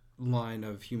line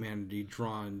of humanity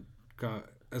drawn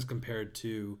as compared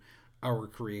to our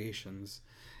creations?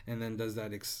 And then does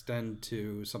that extend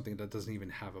to something that doesn't even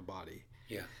have a body?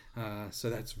 Yeah. So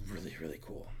that's really, really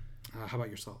cool. How about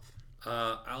yourself?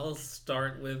 I'll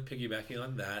start with piggybacking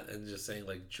on that and just saying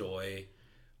like Joy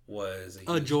was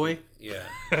a Joy? Yeah.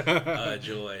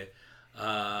 Joy.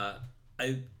 I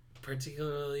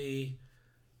particularly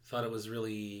thought it was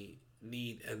really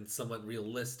neat and somewhat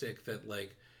realistic that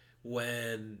like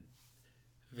when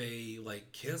they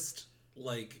like kissed,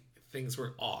 like things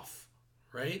were off,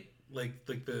 right? Like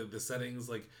the settings,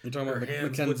 like You're talking her about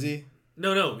hands Mackenzie?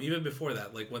 No, even before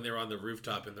that, like when they were on the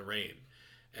rooftop in the rain,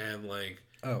 and like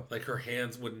like her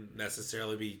hands wouldn't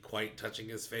necessarily be quite touching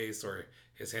his face, or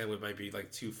his hand might be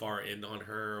like too far in on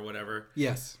her or whatever.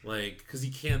 Yes. Like because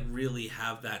you can't really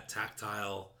have that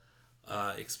tactile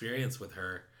experience with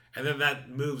her, and then that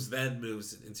moves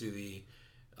into the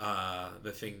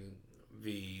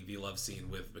love scene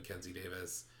with Mackenzie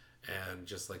Davis, and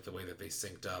just like the way that they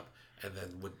synced up and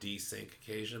then would desync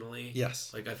occasionally.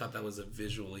 Yes. Like I thought that was a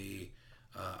visually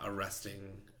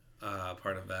arresting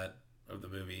part of the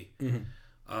movie.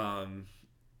 Mm-hmm.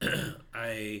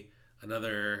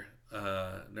 Another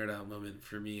nerd out moment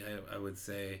for me, I would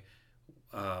say,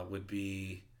 would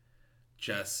be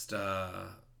just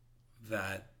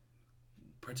that,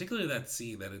 particularly that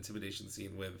scene, that intimidation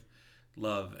scene with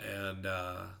Love and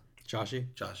Joshi.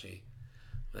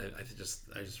 I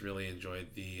just really enjoyed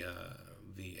the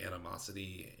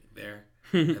animosity there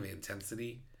and the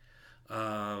intensity,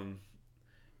 and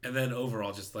then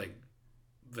overall just like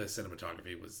the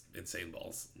cinematography was insane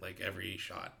balls. Like every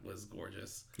shot was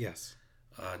gorgeous. Yes.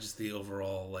 Just the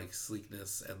overall like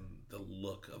sleekness and the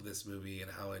look of this movie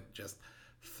and how it just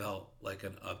felt like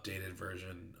an updated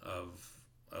version of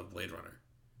Blade Runner.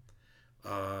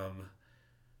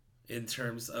 In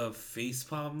terms of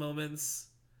facepalm moments,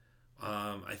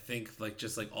 I think like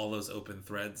just like all those open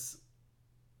threads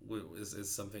is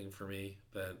something for me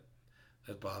that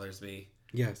bothers me.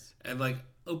 Yes. And like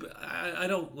I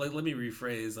don't like, let me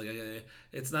rephrase, like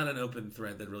it's not an open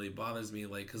thread that really bothers me,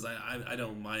 like because I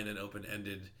don't mind an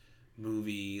open-ended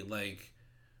movie, like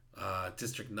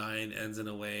District 9 ends in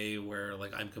a way where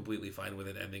like I'm completely fine with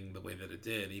it ending the way that it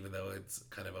did, even though it's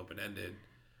kind of open-ended,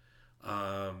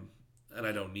 and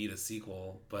I don't need a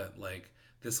sequel, but like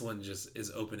this one just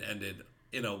is open-ended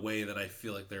in a way that I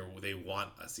feel like they want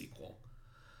a sequel,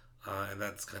 and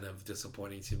that's kind of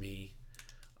disappointing to me.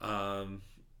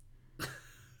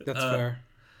 That's fair.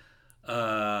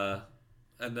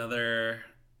 Another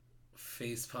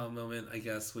facepalm moment, I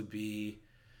guess, would be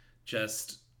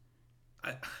just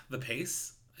the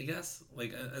pace. I guess,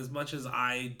 like as much as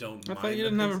I don't. I mind thought you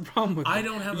the didn't have pace, a problem with it. I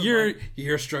don't have.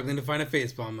 You're struggling to find a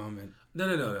facepalm moment.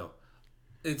 No.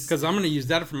 It's because I'm going to use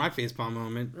that for my facepalm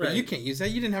moment, but right. You can't use that.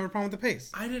 You didn't have a problem with the pace.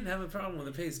 I didn't have a problem with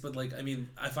the pace, but like I mean,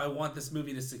 if I want this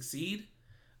movie to succeed,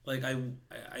 like I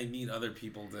need other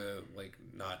people to like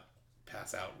not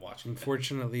pass out watching.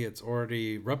 Unfortunately, it's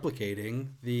already replicating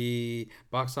the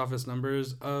box office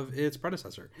numbers of its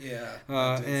predecessor. Yeah,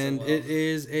 and so well.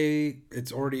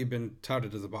 It's already been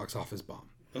touted as a box office bomb.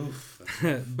 Oof.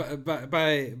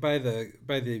 by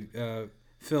the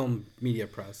film media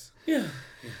press. Yeah.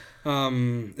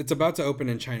 It's about to open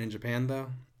in China and Japan though.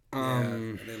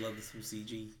 They love some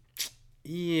CG.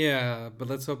 Yeah, but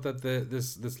let's hope that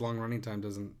this long running time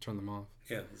doesn't turn them off.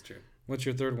 Yeah, that's true. What's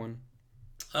your third one?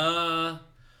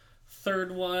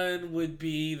 Third one would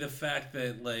be the fact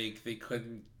that like they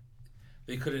couldn't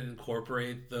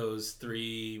incorporate those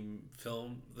three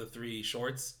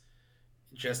shorts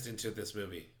just into this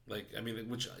movie. Like, I mean,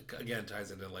 which again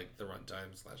ties into like the runtime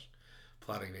 /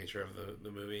 plotting nature of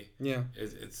the movie. Yeah,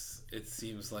 it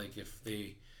seems like if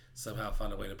they somehow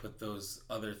found a way to put those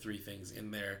other three things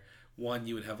in there, one,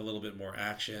 you would have a little bit more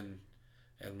action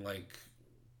and like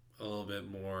a little bit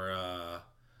more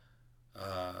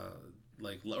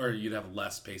or you'd have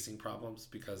less pacing problems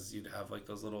because you'd have like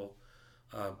those little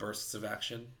bursts of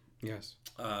action. Yes.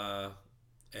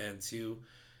 And two,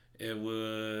 it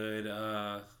would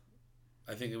I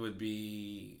think it would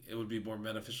be more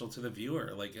beneficial to the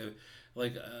viewer.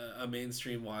 Like a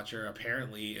mainstream watcher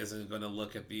apparently isn't going to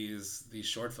look at these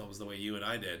short films the way you and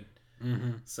I did.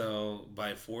 Mm-hmm. So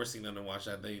by forcing them to watch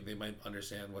that, they might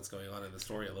understand what's going on in the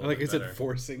story a little bit better. Like I said,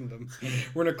 forcing them.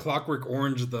 We're gonna Clockwork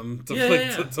Orange them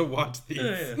to watch these.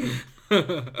 Yeah.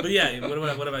 But yeah,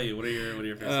 what about you? What are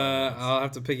your favorite? I'll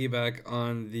have to piggyback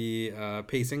on the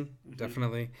pacing. Mm-hmm.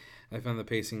 Definitely, I found the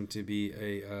pacing to be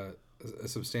a a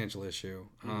substantial issue.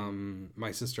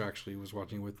 My sister actually was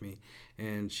watching with me,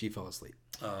 and she fell asleep.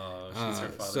 Oh, she's her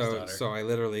father's daughter. So I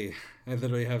literally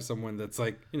have someone that's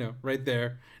like, right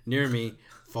there near me,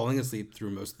 falling asleep through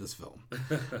most of this film.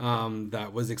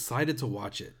 That was excited to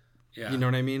watch it. Yeah. You know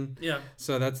what I mean? Yeah.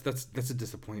 So that's a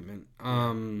disappointment.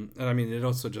 And I mean, it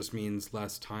also just means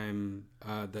less time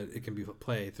that it can be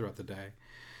played throughout the day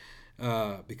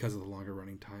because of the longer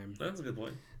running time. That's a good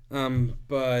point.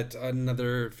 But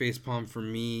another facepalm for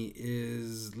me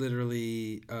is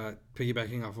literally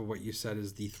piggybacking off of what you said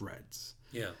is the threads.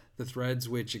 Yeah. The threads,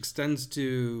 which extends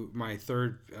to my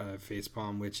third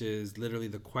facepalm, which is literally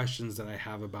the questions that I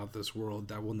have about this world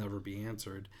that will never be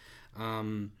answered.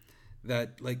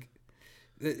 That, like,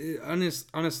 it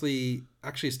honestly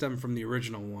actually stem from the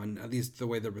original one, at least the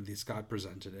way that Ridley Scott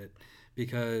presented it.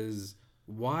 Because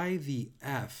why the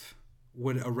F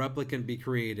would a replicant be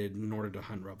created in order to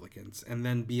hunt replicants and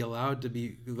then be allowed to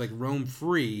be, like, roam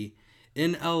free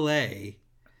in LA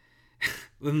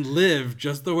and live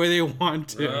just the way they want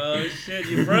to? Oh shit,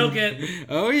 you broke it.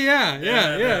 Oh yeah.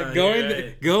 No,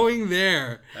 Going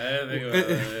there. I didn't think about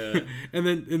that,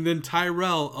 and then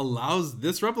Tyrell allows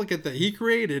this replicant that he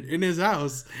created in his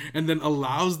house, and then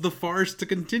allows the farce to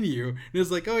continue. And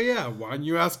it's like, oh yeah, why don't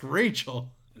you ask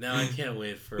Rachel? Now I can't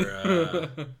wait for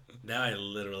now I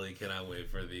literally cannot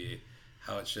wait for the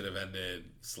how it should have ended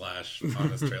 /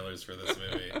 honest trailers for this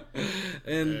movie.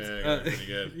 And pretty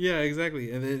good. Yeah,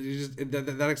 exactly. And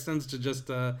that extends to just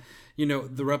the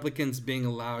replicants being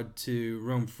allowed to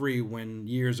roam free when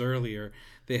years earlier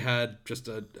they had just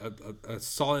a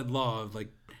solid law of, like,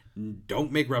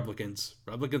 don't make replicants.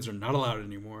 Replicants are not allowed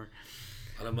anymore.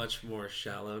 On a much more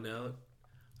shallow note,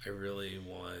 I really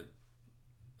want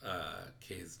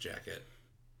Kay's jacket.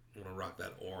 I want to rock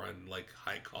that Oran, like,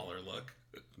 high collar look.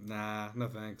 Nah, no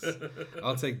thanks.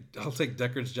 I'll take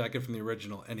Deckard's jacket from the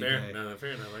original any day. No,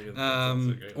 fair enough.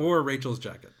 Or Rachel's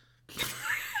jacket.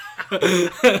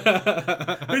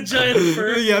 The giant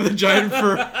fur. Yeah, the giant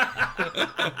fur.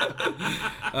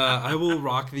 I will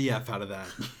rock the F out of that.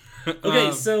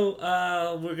 Okay,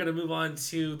 so we're gonna move on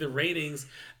to the ratings.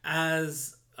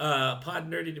 As Pod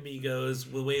Nerdy to Me goes,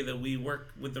 the way that we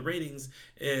work with the ratings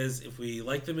is if we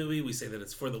like the movie, we say that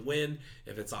it's for the win.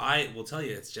 If it's aight, we'll tell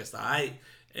you it's just aight.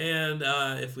 And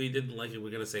if we didn't like it,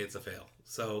 we're going to say it's a fail.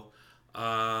 So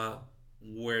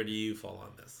where do you fall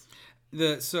on this?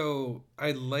 So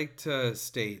I'd like to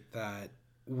state that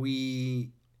we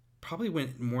probably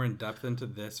went more in depth into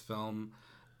this film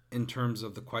in terms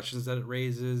of the questions that it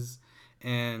raises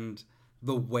and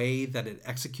the way that it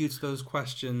executes those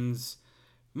questions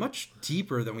much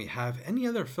deeper than we have any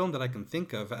other film that I can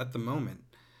think of at the moment.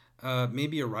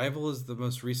 Maybe Arrival is the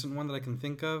most recent one that I can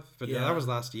think of, but that was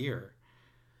last year.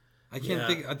 I can't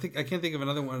think of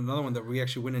another one that we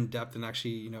actually went in depth and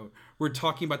actually, we're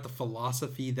talking about the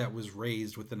philosophy that was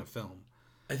raised within a film.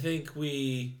 I think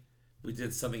we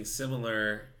did something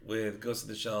similar with Ghost in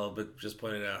the Shell, but just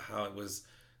pointed out how it was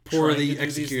poorly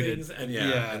executed. And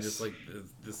and just like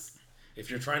this, if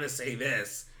you're trying to say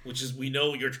this, which is we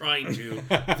know you're trying to,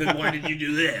 then why did you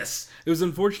do this? It was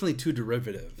unfortunately too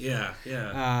derivative.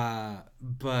 Yeah.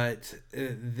 But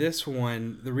this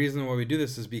one, the reason why we do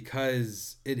this is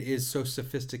because it is so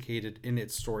sophisticated in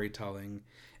its storytelling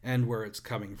and where it's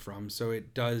coming from. So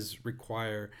it does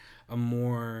require a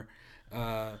more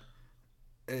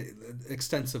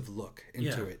extensive look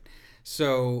into it.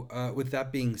 So with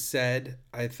that being said,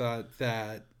 I thought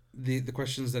that the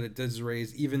questions that it does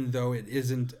raise, even though it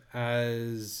isn't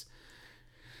as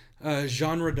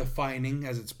genre defining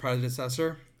as its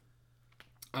predecessor,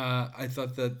 I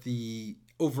thought that the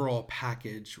overall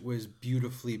package was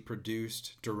beautifully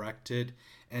produced, directed,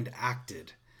 and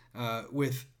acted and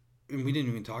we didn't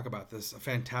even talk about this, a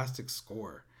fantastic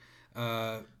score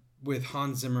with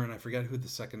Hans Zimmer, and I forget who the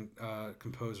second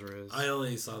composer is. I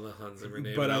only saw the Hans Zimmer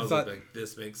name, but I thought, like,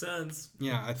 this makes sense.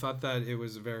 Yeah, I thought that it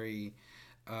was very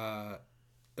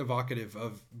evocative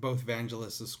of both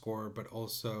Vangelis' score, but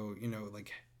also,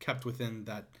 like, kept within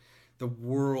the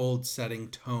world setting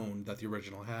tone that the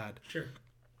original had. Sure.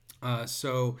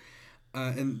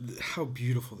 And how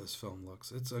beautiful this film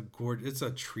looks. It's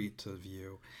a treat to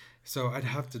view. So I'd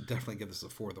have to definitely give this a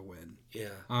for the win. Yeah.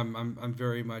 I'm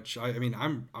very much.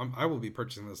 I will be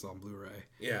purchasing this on Blu-ray.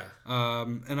 Yeah.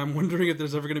 And I'm wondering if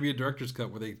there's ever going to be a director's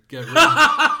cut where they get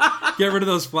rid of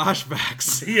those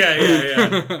flashbacks. Yeah.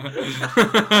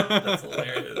 That's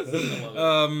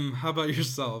hilarious. How about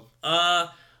yourself?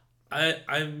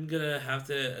 I'm gonna have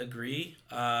to agree.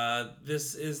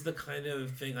 This is the kind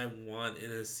of thing I want in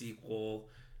a sequel,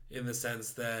 in the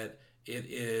sense that it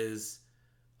is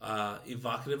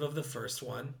evocative of the first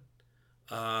one.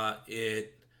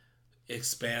 It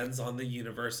expands on the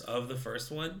universe of the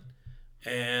first one,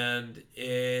 and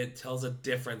it tells a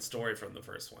different story from the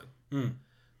first one.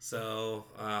 So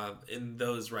in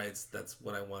those rights, that's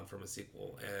what I want from a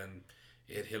sequel, and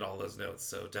it hit all those notes.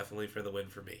 So definitely for the win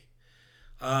for me.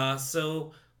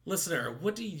 So listener,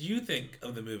 what do you think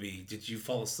of the movie? Did you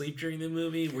fall asleep during the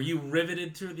movie? Were you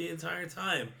riveted through the entire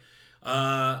time?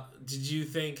 Did you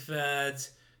think that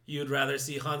you'd rather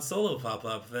see Han Solo pop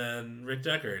up than Rick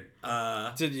Deckard?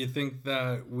 Did you think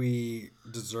that we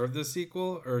deserved the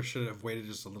sequel, or should it have waited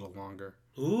just a little longer?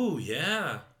 Ooh,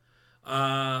 yeah.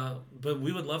 But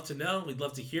we would love to know. We'd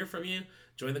love to hear from you.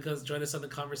 Join us on the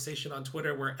conversation on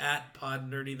Twitter. We're at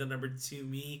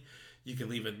podnerdy2me. You can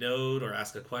leave a note or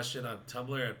ask a question on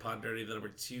Tumblr at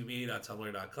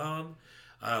podnerdy2me.tumblr.com.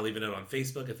 Leave a note on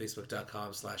Facebook at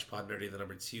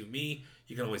facebook.com/podnerdy2me.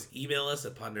 You can always email us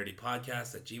at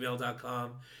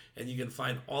podnerdypodcast@gmail.com. And you can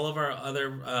find all of our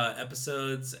other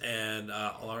episodes and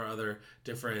all our other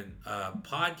different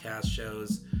podcast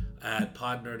shows at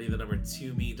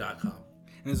podnerdy2me.com.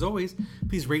 And as always,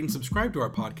 please rate and subscribe to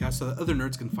our podcast so that other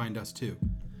nerds can find us too.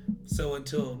 So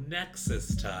until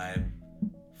Nexus time,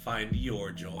 find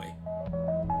your joy.